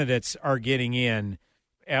candidates are getting in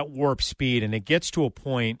at warp speed, and it gets to a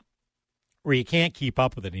point where you can't keep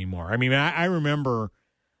up with it anymore. I mean, I remember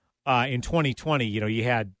in 2020, you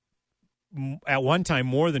had at one time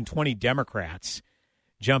more than 20 Democrats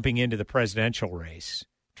jumping into the presidential race,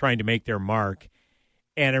 trying to make their mark.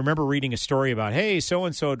 And I remember reading a story about, hey,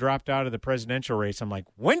 so-and-so dropped out of the presidential race. I'm like,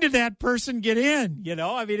 when did that person get in?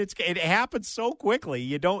 I mean, it happens so quickly.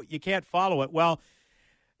 You can't follow it. Well,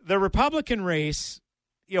 the Republican race,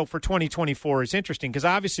 for 2024 is interesting because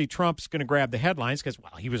obviously Trump's going to grab the headlines because,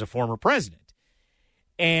 well, he was a former president.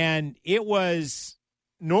 And it was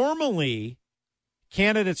normally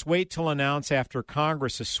candidates wait till announce after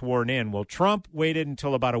Congress is sworn in. Well, Trump waited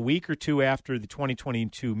until about a week or two after the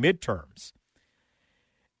 2022 midterms.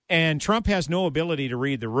 And Trump has no ability to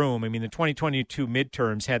read the room. I mean, the 2022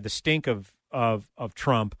 midterms had the stink of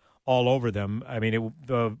Trump all over them. I mean,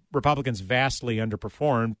 the Republicans vastly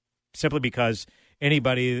underperformed simply because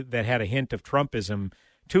anybody that had a hint of Trumpism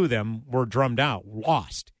to them were drummed out,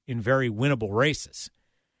 lost in very winnable races.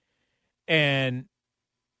 And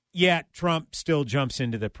yet Trump still jumps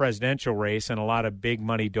into the presidential race, and a lot of big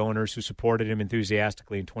money donors who supported him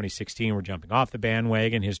enthusiastically in 2016 were jumping off the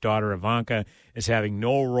bandwagon. His daughter Ivanka is having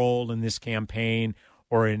no role in this campaign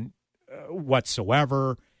or in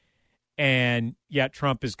whatsoever. And yet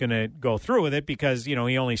Trump is going to go through with it because, he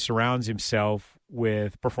only surrounds himself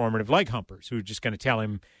with performative leg humpers who are just going to tell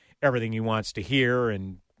him everything he wants to hear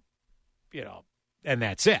and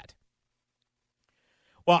that's it.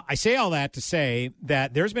 Well, I say all that to say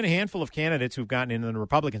that there's been a handful of candidates who've gotten in on the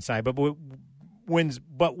Republican side, but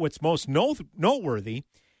what's most noteworthy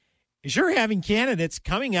is you're having candidates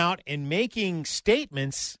coming out and making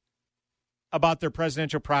statements about their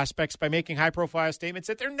presidential prospects by making high-profile statements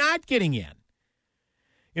that they're not getting in.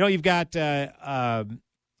 You've got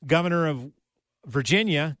Governor of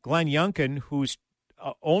Virginia, Glenn Youngkin, who's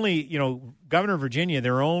only, Governor of Virginia,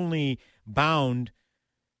 they're only bound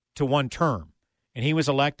to one term. And he was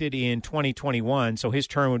elected in 2021, so his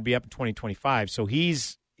term would be up in 2025. So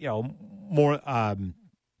he's, he's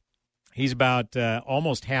about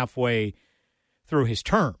almost halfway through his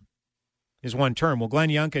term, his one term. Well, Glenn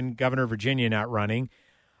Youngkin, governor of Virginia, not running.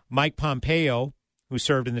 Mike Pompeo, who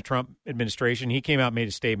served in the Trump administration, he came out and made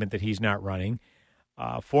a statement that he's not running.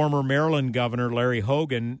 Former Maryland Governor Larry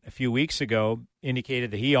Hogan, a few weeks ago,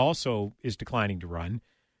 indicated that he also is declining to run.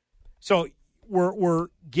 So we're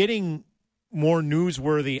getting more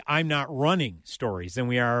newsworthy I'm not running stories than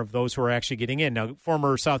we are of those who are actually getting in. Now,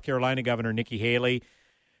 former South Carolina Governor Nikki Haley,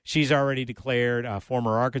 she's already declared.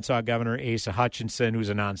 Former Arkansas Governor Asa Hutchinson, who's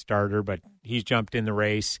a non-starter, but he's jumped in the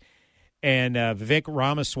race. And Vivek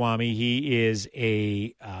Ramaswamy, he is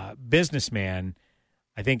a businessman,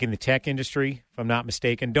 I think, in the tech industry, if I'm not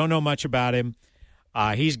mistaken. Don't know much about him.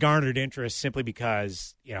 He's garnered interest simply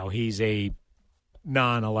because, he's a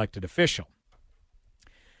non-elected official.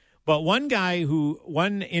 But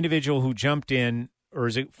one individual who jumped in or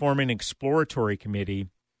is forming an exploratory committee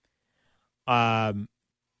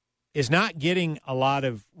is not getting a lot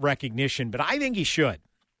of recognition, but I think he should.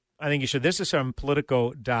 This is from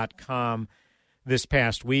Politico.com this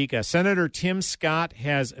past week. Senator Tim Scott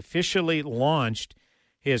has officially launched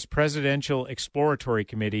his Presidential Exploratory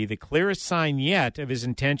Committee, the clearest sign yet of his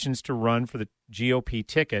intentions to run for the GOP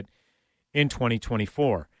ticket in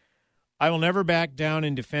 2024. I will never back down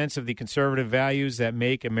in defense of the conservative values that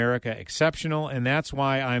make America exceptional, and that's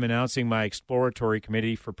why I'm announcing my exploratory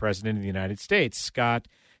committee for President of the United States, Scott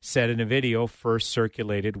said in a video first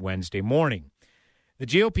circulated Wednesday morning. The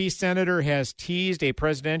GOP senator has teased a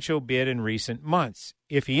presidential bid in recent months.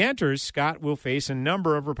 If he enters, Scott will face a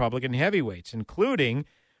number of Republican heavyweights, including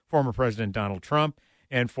former President Donald Trump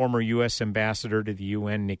and former U.S. Ambassador to the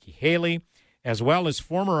UN Nikki Haley, as well as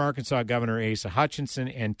former Arkansas Governor Asa Hutchinson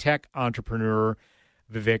and tech entrepreneur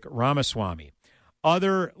Vivek Ramaswamy.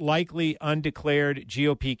 Other likely undeclared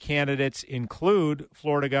GOP candidates include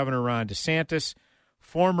Florida Governor Ron DeSantis,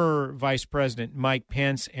 former Vice President Mike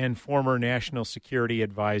Pence and former National Security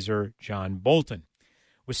Advisor John Bolton.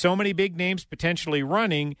 With so many big names potentially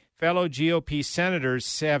running, fellow GOP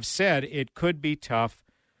senators have said it could be tough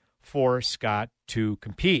for Scott to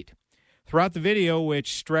compete. Throughout the video,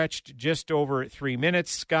 which stretched just over 3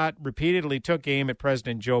 minutes, Scott repeatedly took aim at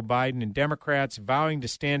President Joe Biden and Democrats, vowing to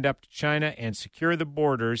stand up to China and secure the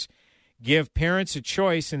borders, give parents a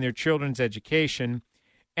choice in their children's education,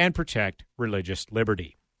 and protect religious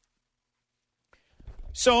liberty.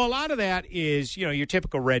 So a lot of that is, your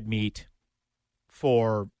typical red meat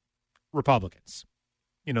for Republicans,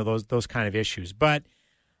 those kind of issues. But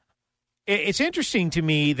it's interesting to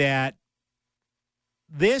me that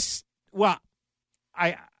this,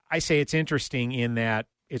 I say it's interesting in that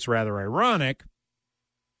it's rather ironic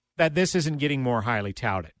that this isn't getting more highly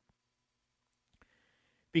touted.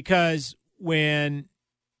 Because when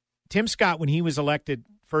Tim Scott, when he was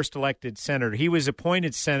first elected senator, he was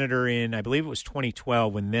appointed senator in, I believe it was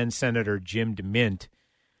 2012, when then Senator Jim DeMint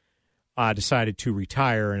decided to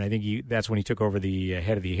retire, and I think that's when he took over the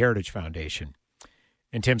head of the Heritage Foundation.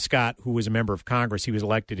 And Tim Scott, who was a member of Congress, he was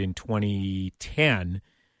elected in 2010,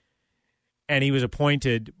 and he was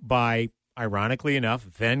appointed by, ironically enough,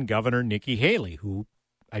 then Governor Nikki Haley, who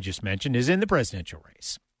I just mentioned is in the presidential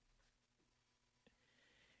race.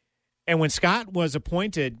 And when Scott was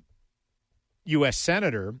appointed U.S.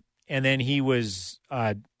 Senator, and then he was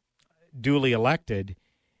duly elected,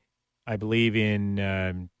 I believe, in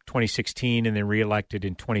 2016, and then reelected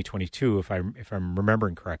in 2022, if I'm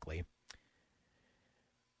remembering correctly.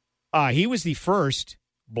 He was the first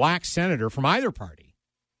black senator from either party,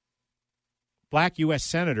 black U.S.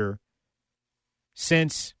 senator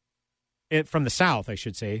from the South, I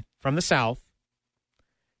should say, from the South,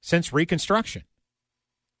 since Reconstruction.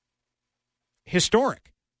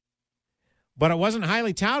 Historic. But it wasn't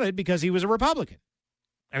highly touted because he was a Republican.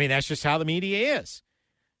 I mean, that's just how the media is.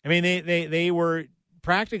 I mean, they were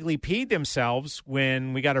practically peed themselves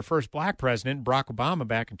when we got our first black president, Barack Obama,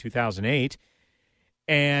 back in 2008,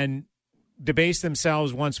 and debased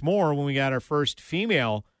themselves once more when we got our first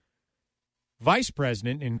female vice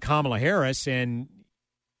president in Kamala Harris, and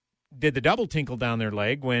did the double tinkle down their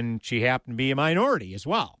leg when she happened to be a minority as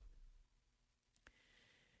well.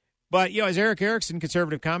 But, as Eric Erickson,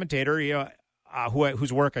 conservative commentator,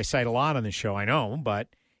 whose work I cite a lot on this show, I know, but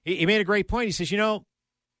he made a great point. He says,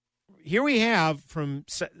 here we have from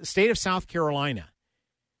the state of South Carolina,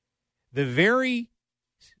 the very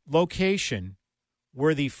location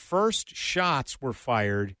where the first shots were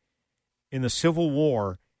fired in the Civil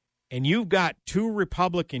War, and you've got two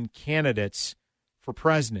Republican candidates for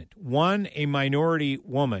president, one a minority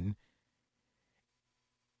woman,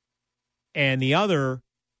 and the other,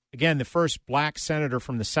 again, the first black senator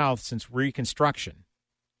from the South since Reconstruction.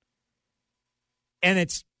 And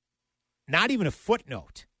it's not even a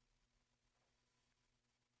footnote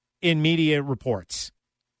in media reports.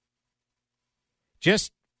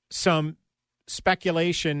 Just some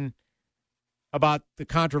speculation about the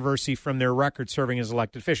controversy from their record serving as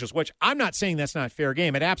elected officials, which I'm not saying that's not fair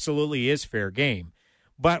game. It absolutely is fair game.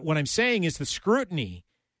 But what I'm saying is the scrutiny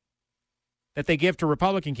that they give to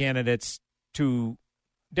Republican candidates to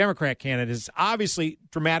Democrat candidates is obviously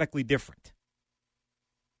dramatically different.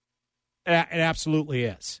 It absolutely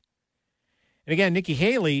is. And again, Nikki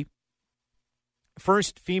Haley,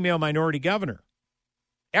 first female minority governor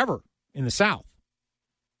ever in the South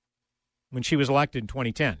when she was elected in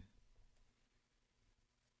 2010.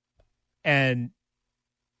 And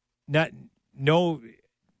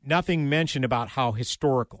nothing mentioned about how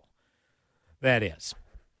historical that is.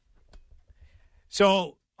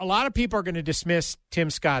 So a lot of people are going to dismiss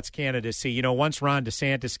Tim Scott's candidacy. Once Ron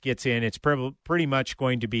DeSantis gets in, it's pretty much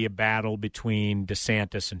going to be a battle between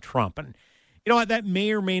DeSantis and Trump. And you know what? That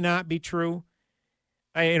may or may not be true.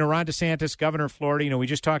 Ron DeSantis, governor of Florida, we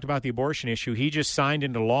just talked about the abortion issue. He just signed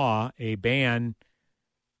into law a ban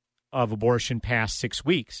of abortion past 6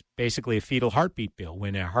 weeks, basically a fetal heartbeat bill.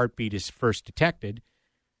 When a heartbeat is first detected,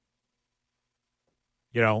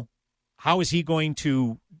 how is he going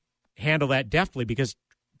to handle that deftly? Because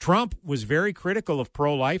Trump was very critical of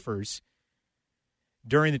pro-lifers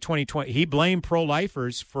during the 2020. He blamed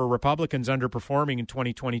pro-lifers for Republicans underperforming in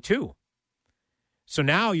 2022. So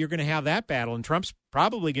now you're going to have that battle, and Trump's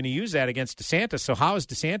probably going to use that against DeSantis. So how is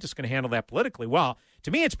DeSantis going to handle that politically? Well,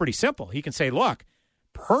 to me, it's pretty simple. He can say, look,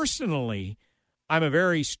 personally, I'm a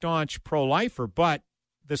very staunch pro-lifer, but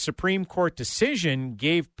the Supreme Court decision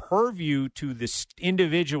gave purview to the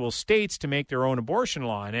individual states to make their own abortion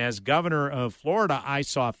law. And as governor of Florida, I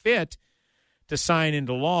saw fit to sign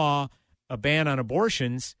into law a ban on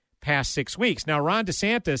abortions past 6 weeks. Now, Ron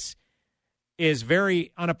DeSantis is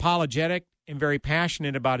very unapologetic and very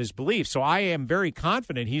passionate about his beliefs. So I am very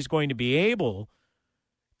confident he's going to be able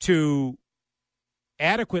to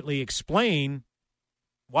adequately explain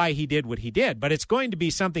why he did what he did. But it's going to be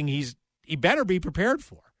something he better be prepared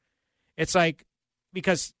for. It's like,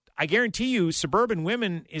 because I guarantee you suburban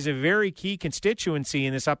women is a very key constituency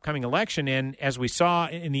in this upcoming election. And as we saw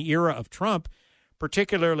in the era of Trump,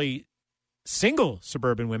 particularly single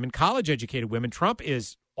suburban women, college-educated women, Trump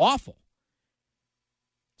is awful.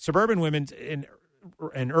 Suburban women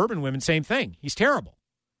and urban women, same thing. He's terrible.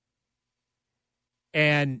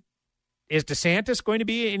 And is DeSantis going to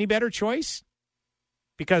be any better choice?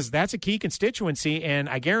 Because that's a key constituency, and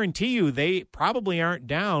I guarantee you they probably aren't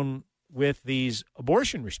down with these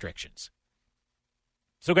abortion restrictions.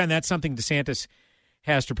 So, again, that's something DeSantis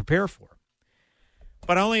has to prepare for.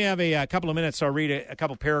 But I only have a couple of minutes, so I'll read a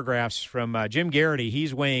couple paragraphs from Jim Garrity.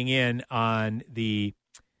 He's weighing in on the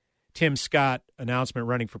Tim Scott announcement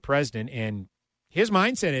running for president, and his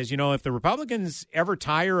mindset is, if the Republicans ever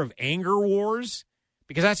tire of anger wars,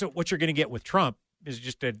 because that's what you're going to get with Trump, is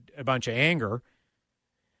just a bunch of anger,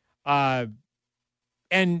 and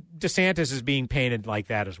DeSantis is being painted like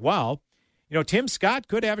that as well, Tim Scott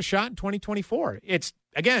could have a shot in 2024. It's,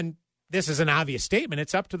 again, this is an obvious statement.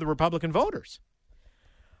 It's up to the Republican voters.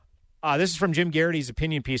 This is from Jim Garrity's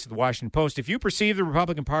opinion piece of the Washington Post. If you perceive the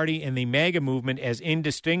Republican Party and the MAGA movement as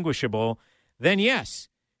indistinguishable, then yes,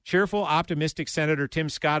 cheerful, optimistic Senator Tim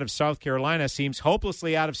Scott of South Carolina seems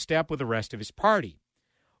hopelessly out of step with the rest of his party.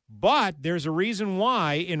 But there's a reason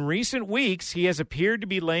why, in recent weeks, he has appeared to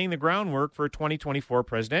be laying the groundwork for a 2024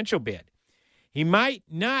 presidential bid. He might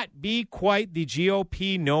not be quite the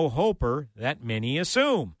GOP no-hoper that many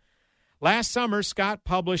assume. Last summer, Scott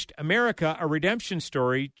published America, a Redemption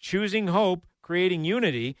Story, Choosing Hope, Creating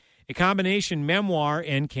Unity, a combination memoir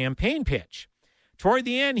and campaign pitch. Toward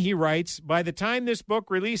the end, he writes, by the time this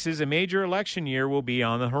book releases, a major election year will be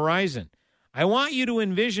on the horizon. I want you to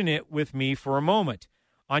envision it with me for a moment.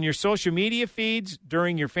 On your social media feeds,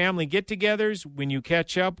 during your family get-togethers, when you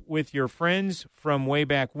catch up with your friends from way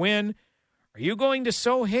back when, are you going to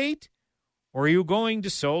sow hate or are you going to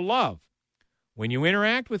sow love? When you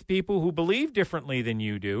interact with people who believe differently than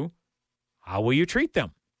you do, how will you treat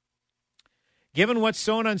them? Given what's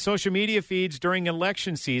sown on social media feeds during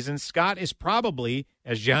election season, Scott is probably,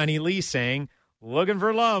 as Johnny Lee saying, looking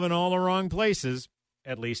for love in all the wrong places,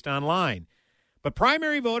 at least online. But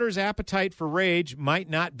primary voters' appetite for rage might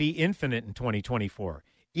not be infinite in 2024.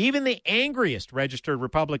 Even the angriest registered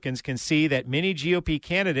Republicans can see that many GOP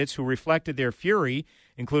candidates who reflected their fury,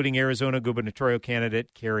 including Arizona gubernatorial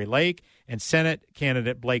candidate Kari Lake and Senate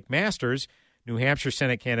candidate Blake Masters, New Hampshire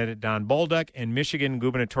Senate candidate Don Bolduc, and Michigan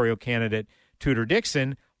gubernatorial candidate Tudor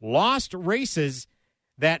Dixon, lost races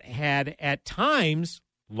that had at times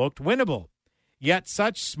looked winnable. Yet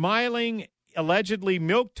such smiling, allegedly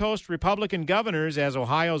milquetoast Republican governors as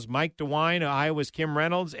Ohio's Mike DeWine, Iowa's Kim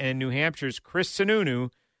Reynolds, and New Hampshire's Chris Sununu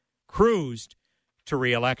cruised to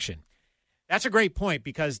re-election. That's a great point,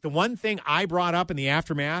 because the one thing I brought up in the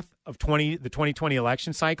aftermath of the 2020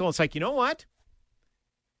 election cycle, it's like, you know what?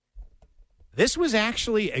 This was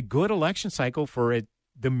actually a good election cycle for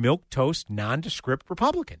the milquetoast, nondescript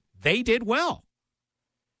Republican. They did well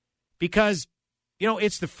because,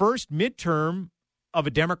 it's the first midterm of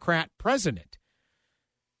a Democrat president.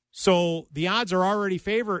 So the odds are already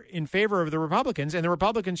in favor of the Republicans, and the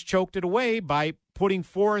Republicans choked it away by putting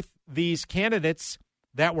forth these candidates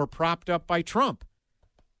that were propped up by Trump.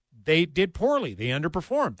 They did poorly. They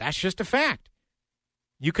underperformed. That's just a fact.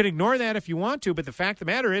 You can ignore that if you want to, but the fact of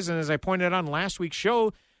the matter is, and as I pointed out on last week's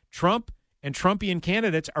show, Trump and Trumpian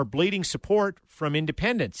candidates are bleeding support from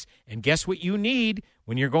independents. And guess what you need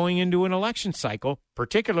when you're going into an election cycle,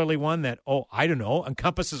 particularly one that,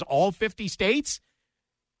 encompasses all 50 states?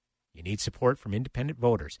 You need support from independent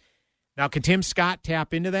voters. Now, can Tim Scott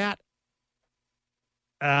tap into that?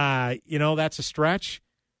 That's a stretch,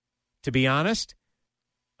 to be honest,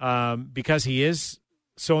 because he is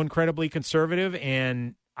so incredibly conservative,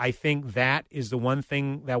 and I think that is the one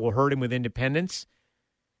thing that will hurt him with independents.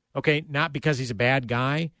 Okay, not because he's a bad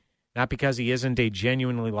guy, not because he isn't a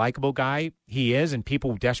genuinely likable guy. He is, and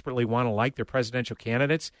people desperately want to like their presidential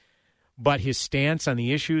candidates, but his stance on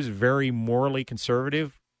the issue is very morally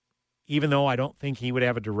conservative, even though I don't think he would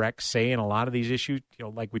have a direct say in a lot of these issues,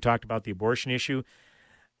 like we talked about the abortion issue.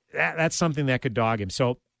 That's something that could dog him.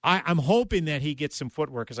 So I'm hoping that he gets some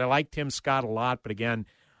footwork, because I like Tim Scott a lot, but again,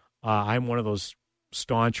 I'm one of those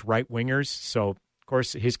staunch right-wingers, so of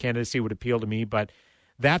course his candidacy would appeal to me, but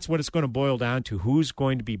that's what it's going to boil down to. Who's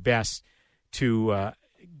going to be best to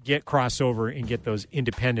get crossover and get those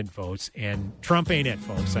independent votes. And Trump ain't it,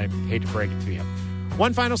 folks. I hate to break it to you.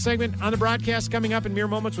 One final segment on the broadcast coming up in mere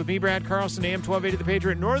moments with me, Brad Carlson, AM 1280 The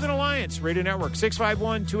Patriot, Northern Alliance Radio Network.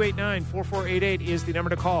 651-289-4488 is the number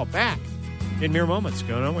to call. Back in mere moments.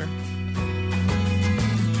 Go nowhere.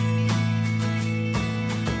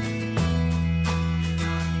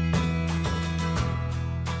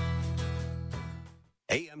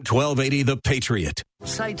 AM 1280 The Patriot.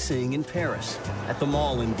 Sightseeing in Paris, at the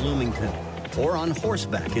mall in Bloomington, or on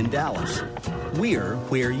horseback in Dallas. We're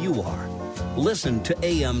where you are. Listen to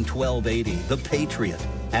AM 1280 The Patriot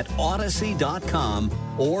at Odyssey.com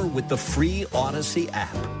or with the free Odyssey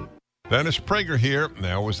app. Dennis Prager here.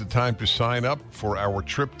 Now is the time to sign up for our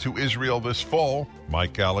trip to Israel this fall.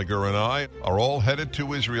 Mike Gallagher and I are all headed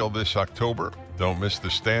to Israel this October. Don't miss the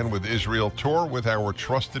Stand with Israel tour with our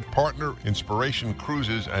trusted partner, Inspiration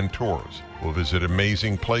Cruises and Tours. We'll visit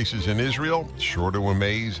amazing places in Israel, sure to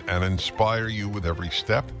amaze and inspire you with every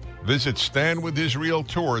step. Visit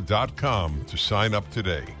StandWithIsraelTour.com to sign up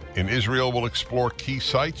today. In Israel, we'll explore key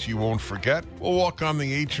sites you won't forget. We'll walk on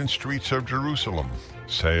the ancient streets of Jerusalem,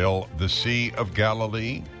 sail the Sea of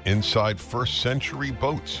Galilee inside first-century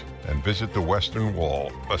boats, and visit the Western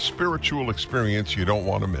Wall, a spiritual experience you don't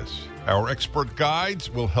want to miss. Our expert guides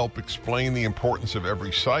will help explain the importance of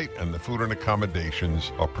every site, and the food and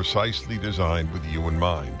accommodations are precisely designed with you in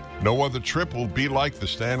mind. No other trip will be like the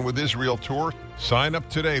Stand With Israel tour. Sign up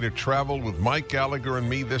today to travel with Mike Gallagher and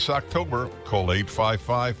me this October. Call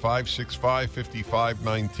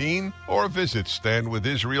 855-565-5519 or visit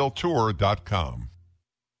StandWithIsraelTour.com.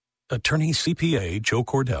 Attorney CPA Joe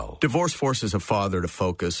Cordell. Divorce forces a father to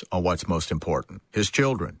focus on what's most important, his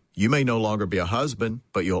children. You may no longer be a husband,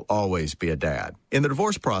 but you'll always be a dad. In the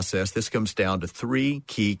divorce process, this comes down to three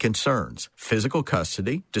key concerns: physical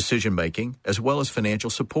custody, decision-making, as well as financial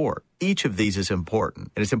support. Each of these is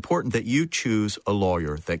important, and it's important that you choose a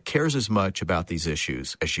lawyer that cares as much about these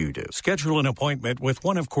issues as you do. Schedule an appointment with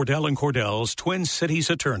one of Cordell & Cordell's Twin Cities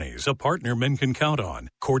attorneys, a partner men can count on.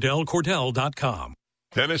 CordellCordell.com.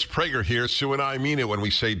 Dennis Prager here. Sue and I mean it when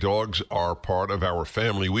we say dogs are part of our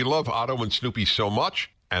family. We love Otto and Snoopy so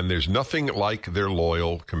much, and there's nothing like their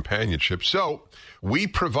loyal companionship. So we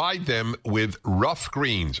provide them with Rough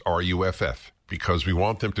Greens, R-U-F-F, because we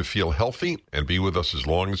want them to feel healthy and be with us as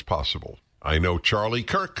long as possible. I know Charlie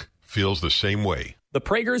Kirk feels the same way. The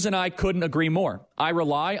Pragers and I couldn't agree more. I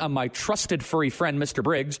rely on my trusted furry friend, Mr.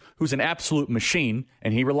 Briggs, who's an absolute machine,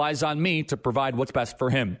 and he relies on me to provide what's best for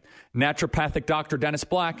him. Naturopathic Dr. Dennis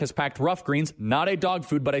Black has packed Rough Greens, not a dog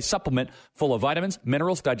food, but a supplement full of vitamins,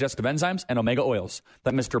 minerals, digestive enzymes, and omega oils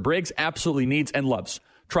that Mr. Briggs absolutely needs and loves.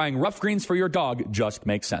 Trying Rough Greens for your dog just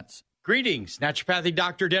makes sense. Greetings, Naturopathic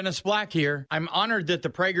Dr. Dennis Black here. I'm honored that the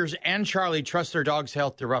Pragers and Charlie trust their dog's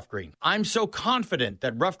health to Rough Green. I'm so confident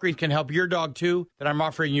that Rough Green can help your dog too that I'm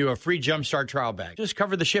offering you a free Jumpstart trial bag. Just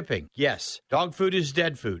cover the shipping. Yes, dog food is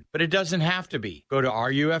dead food, but it doesn't have to be. Go to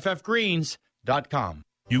RUFFgreens.com.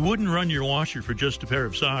 You wouldn't run your washer for just a pair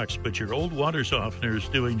of socks, but your old water softener is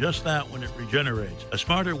doing just that when it regenerates. A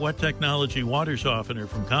smarter wet technology water softener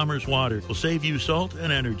from Commerce Water will save you salt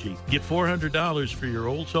and energy. Get $400 for your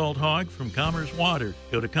old salt hog from Commerce Water.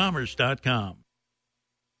 Go to commerce.com.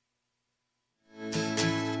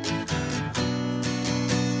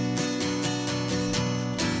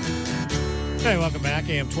 Hey, welcome back.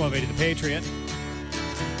 AM 1280 The Patriot.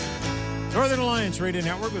 Northern Alliance Radio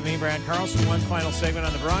Network with me, Brad Carlson. One final segment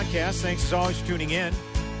on the broadcast. Thanks as always for tuning in.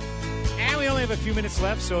 And we only have a few minutes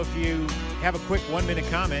left, so if you have a quick 1-minute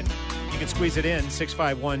comment, you can squeeze it in.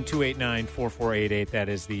 651-289-4488. That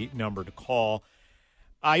is the number to call.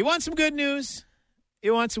 You want some good news?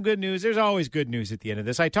 You want some good news? There's always good news at the end of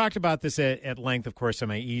this. I talked about this at length, of course, on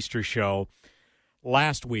my Easter show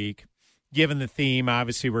last week. Given the theme,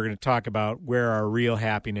 obviously, we're going to talk about where our real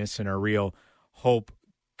happiness and our real hope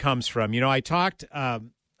comes from. You know, I've talked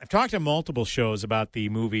on multiple shows about the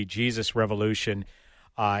movie Jesus Revolution.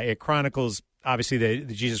 It chronicles, obviously, the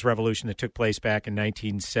Jesus Revolution that took place back in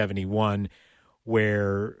 1971,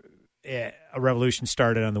 where a revolution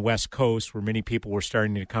started on the West Coast, where many people were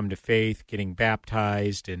starting to come to faith, getting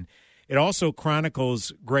baptized. And it also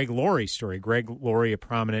chronicles Greg Laurie's story. Greg Laurie, a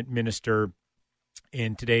prominent minister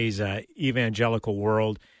in today's evangelical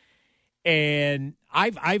world. And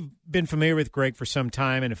I've been familiar with Greg for some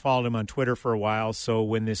time and have followed him on Twitter for a while. So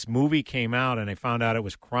when this movie came out and I found out it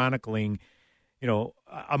was chronicling, you know,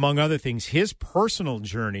 among other things, his personal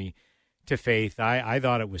journey to faith, I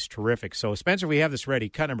thought it was terrific. So, Spencer, we have this ready.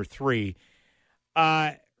 Cut number 3.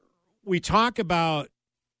 We talk about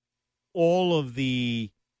all of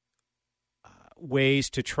the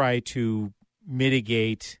ways to try to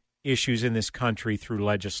mitigate issues in this country through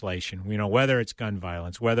legislation, whether it's gun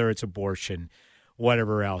violence, whether it's abortion,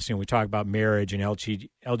 whatever else. We talk about marriage and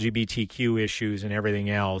LGBTQ issues and everything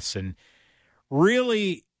else. And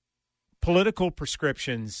really, political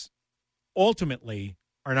prescriptions ultimately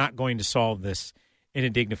are not going to solve this in a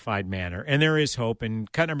dignified manner. And there is hope.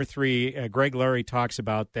 And cut number 3, Greg Laurie talks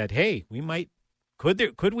about that, hey,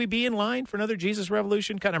 could we be in line for another Jesus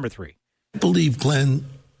revolution? Cut number 3. I believe, Glenn,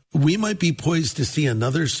 we might be poised to see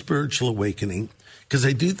another spiritual awakening, because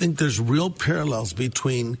I do think there's real parallels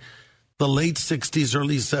between the late 60s,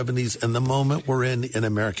 early 70s, and the moment we're in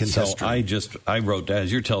American history. I wrote down,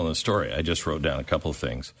 as you're telling the story, I just wrote down a couple of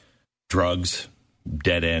things. Drugs,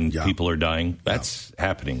 dead end, people are dying. That's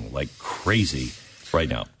happening like crazy right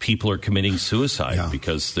now. People are committing suicide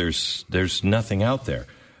because there's nothing out there.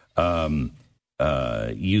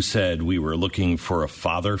 You said we were looking for a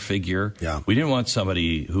father figure. Yeah. We didn't want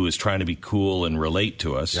somebody who was trying to be cool and relate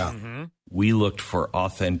to us. Yeah. Mm-hmm. We looked for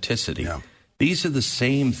authenticity. Yeah. These are the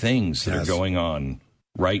same things that are going on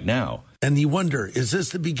right now. And you wonder, is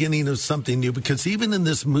this the beginning of something new? Because even in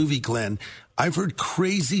this movie, Glenn, I've heard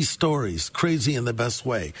crazy stories, crazy in the best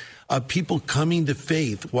way, of people coming to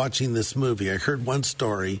faith watching this movie. I heard one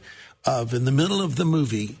story of, in the middle of the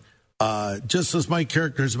movie, just as my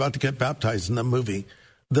character is about to get baptized in the movie,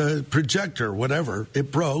 the projector, whatever,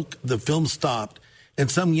 it broke, the film stopped, and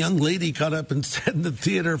some young lady got up and said in the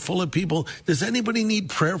theater full of people, does anybody need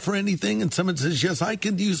prayer for anything? And someone says, yes, I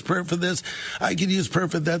could use prayer for this. I could use prayer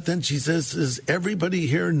for that. Then she says, does everybody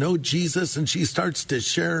here know Jesus? And she starts to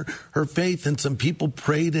share her faith, and some people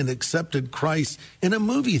prayed and accepted Christ in a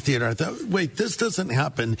movie theater. I thought, wait, this doesn't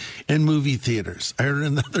happen in movie theaters. I heard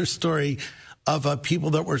another story of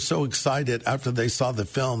people that were so excited after they saw the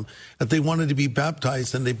film that they wanted to be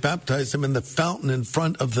baptized, and they baptized them in the fountain in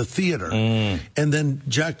front of the theater. And then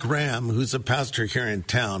Jack Graham, who's a pastor here in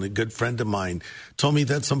town, a good friend of mine, told me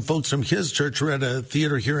that some folks from his church were at a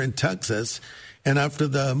theater here in Texas, and after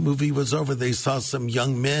the movie was over, they saw some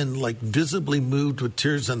young men like visibly moved with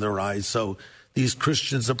tears in their eyes. So these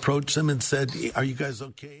Christians approached them and said, are you guys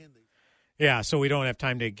okay? Yeah, so we don't have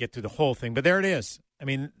time to get through the whole thing, but there it is. I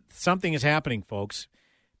mean, something is happening, folks.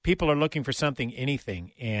 People are looking for something,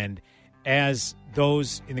 anything. And as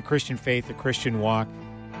those in the Christian faith, the Christian walk,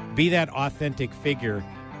 be that authentic figure.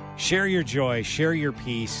 Share your joy, share your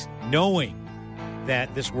peace, knowing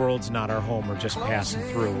that this world's not our home. We're just passing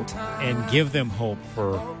through. And give them hope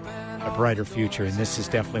for a brighter future. And this is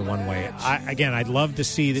definitely one way. I'd love to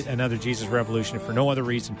see another Jesus revolution. If for no other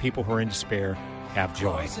reason, people who are in despair have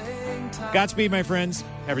joy. Godspeed, my friends.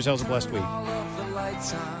 Have yourselves a blessed week.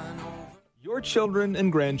 Your children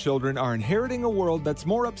and grandchildren are inheriting a world that's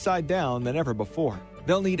more upside down than ever before.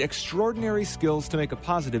 They'll need extraordinary skills to make a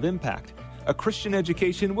positive impact. A Christian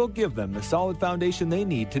education will give them the solid foundation they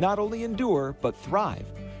need to not only endure, but thrive.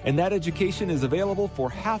 And that education is available for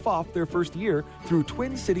half off their first year through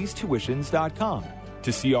TwinCitiesTuitions.com.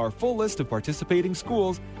 To see our full list of participating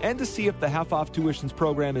schools and to see if the half-off tuitions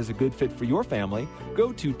program is a good fit for your family,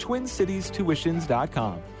 go to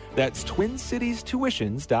TwinCitiesTuitions.com. That's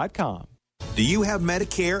TwinCitiesTuitions.com. Do you have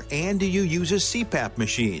Medicare and do you use a CPAP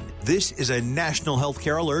machine? This is a national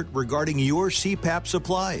healthcare alert regarding your CPAP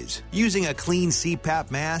supplies. Using a clean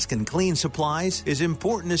CPAP mask and clean supplies is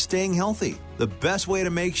important to staying healthy. The best way to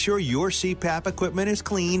make sure your CPAP equipment is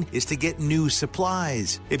clean is to get new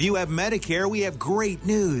supplies. If you have Medicare, we have great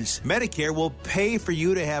news. Medicare will pay for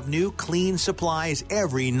you to have new clean supplies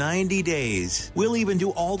every 90 days. We'll even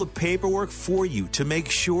do all the paperwork for you to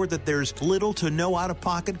make sure that there's little to no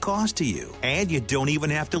out-of-pocket cost to you. And you don't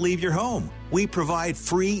even have to leave your home. We provide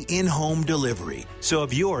free in-home delivery. So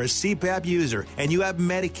if you're a CPAP user and you have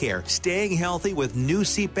Medicare, staying healthy with new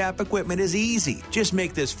CPAP equipment is easy. Just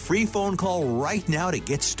make this free phone call right now to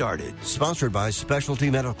get started. Sponsored by Specialty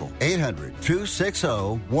Medical.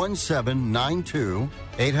 800-260-1792.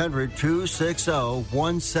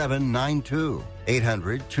 800-260-1792.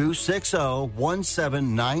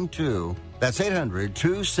 800-260-1792. That's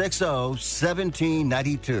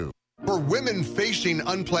 800-260-1792. For women facing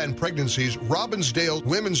unplanned pregnancies, Robbinsdale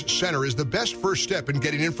Women's Center is the best first step in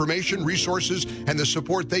getting information, resources, and the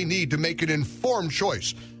support they need to make an informed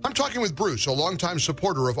choice. I'm talking with Bruce, a longtime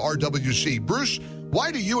supporter of RWC. Bruce,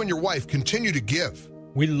 why do you and your wife continue to give?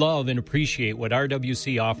 We love and appreciate what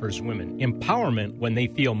RWC offers women. Empowerment when they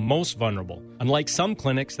feel most vulnerable. Unlike some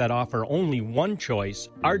clinics that offer only one choice,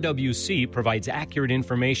 RWC provides accurate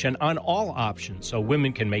information on all options so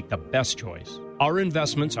women can make the best choice. Our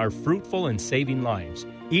investments are fruitful in saving lives.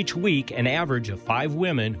 Each week, an average of 5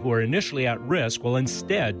 women who are initially at risk will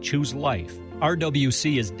instead choose life.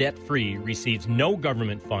 RWC is debt-free, receives no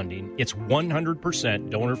government funding, it's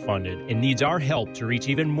 100% donor-funded, and needs our help to reach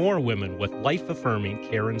even more women with life-affirming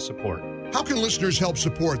care and support. How can listeners help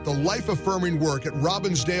support the life-affirming work at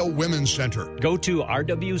Robbinsdale Women's Center? Go to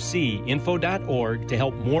rwcinfo.org to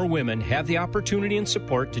help more women have the opportunity and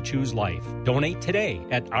support to choose life. Donate today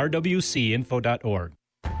at rwcinfo.org.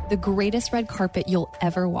 The greatest red carpet you'll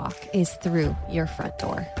ever walk is through your front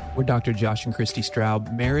door. We're Dr. Josh and Christy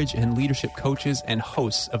Straub, marriage and leadership coaches and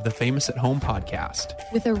hosts of the Famous at Home podcast.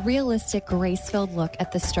 With a realistic, grace-filled look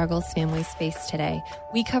at the struggles families face today,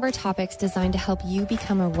 we cover topics designed to help you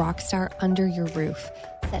become a rock star under your roof,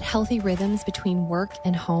 set healthy rhythms between work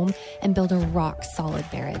and home, and build a rock-solid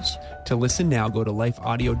marriage. To listen now, go to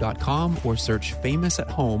lifeaudio.com or search Famous at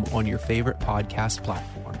Home on your favorite podcast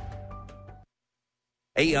platform.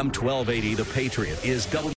 AM 1280, The Patriot, is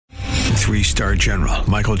W. 3-star General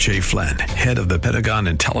Michael J. Flynn, head of the Pentagon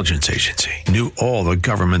Intelligence Agency, knew all the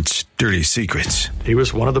government's dirty secrets. He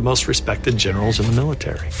was one of the most respected generals in the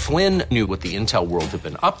military. Flynn knew what the intel world had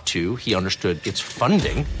been up to. He understood its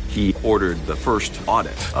funding. He ordered the first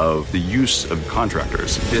audit of the use of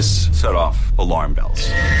contractors. This set off alarm bells.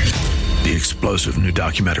 The explosive new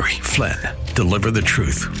documentary, Flynn, Deliver the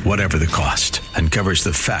Truth, Whatever the Cost, uncovers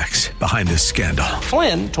the facts behind this scandal.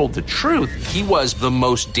 Flynn told the truth. He was the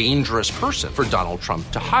most dangerous person for Donald Trump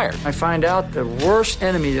to hire. I find out the worst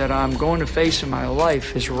enemy that I'm going to face in my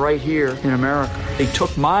life is right here in America. They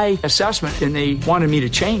took my assessment and they wanted me to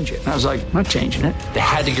change it. And I was like, I'm not changing it. They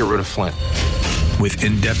had to get rid of Flynn. With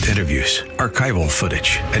in-depth interviews, archival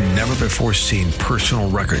footage, and never-before-seen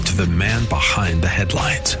personal records of the man behind the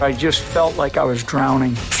headlines. I just felt like I was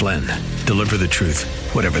drowning. Flynn, Deliver the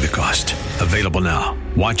Truth, Whatever the Cost. Available now.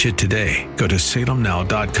 Watch it today. Go to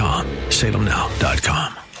salemnow.com.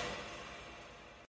 salemnow.com.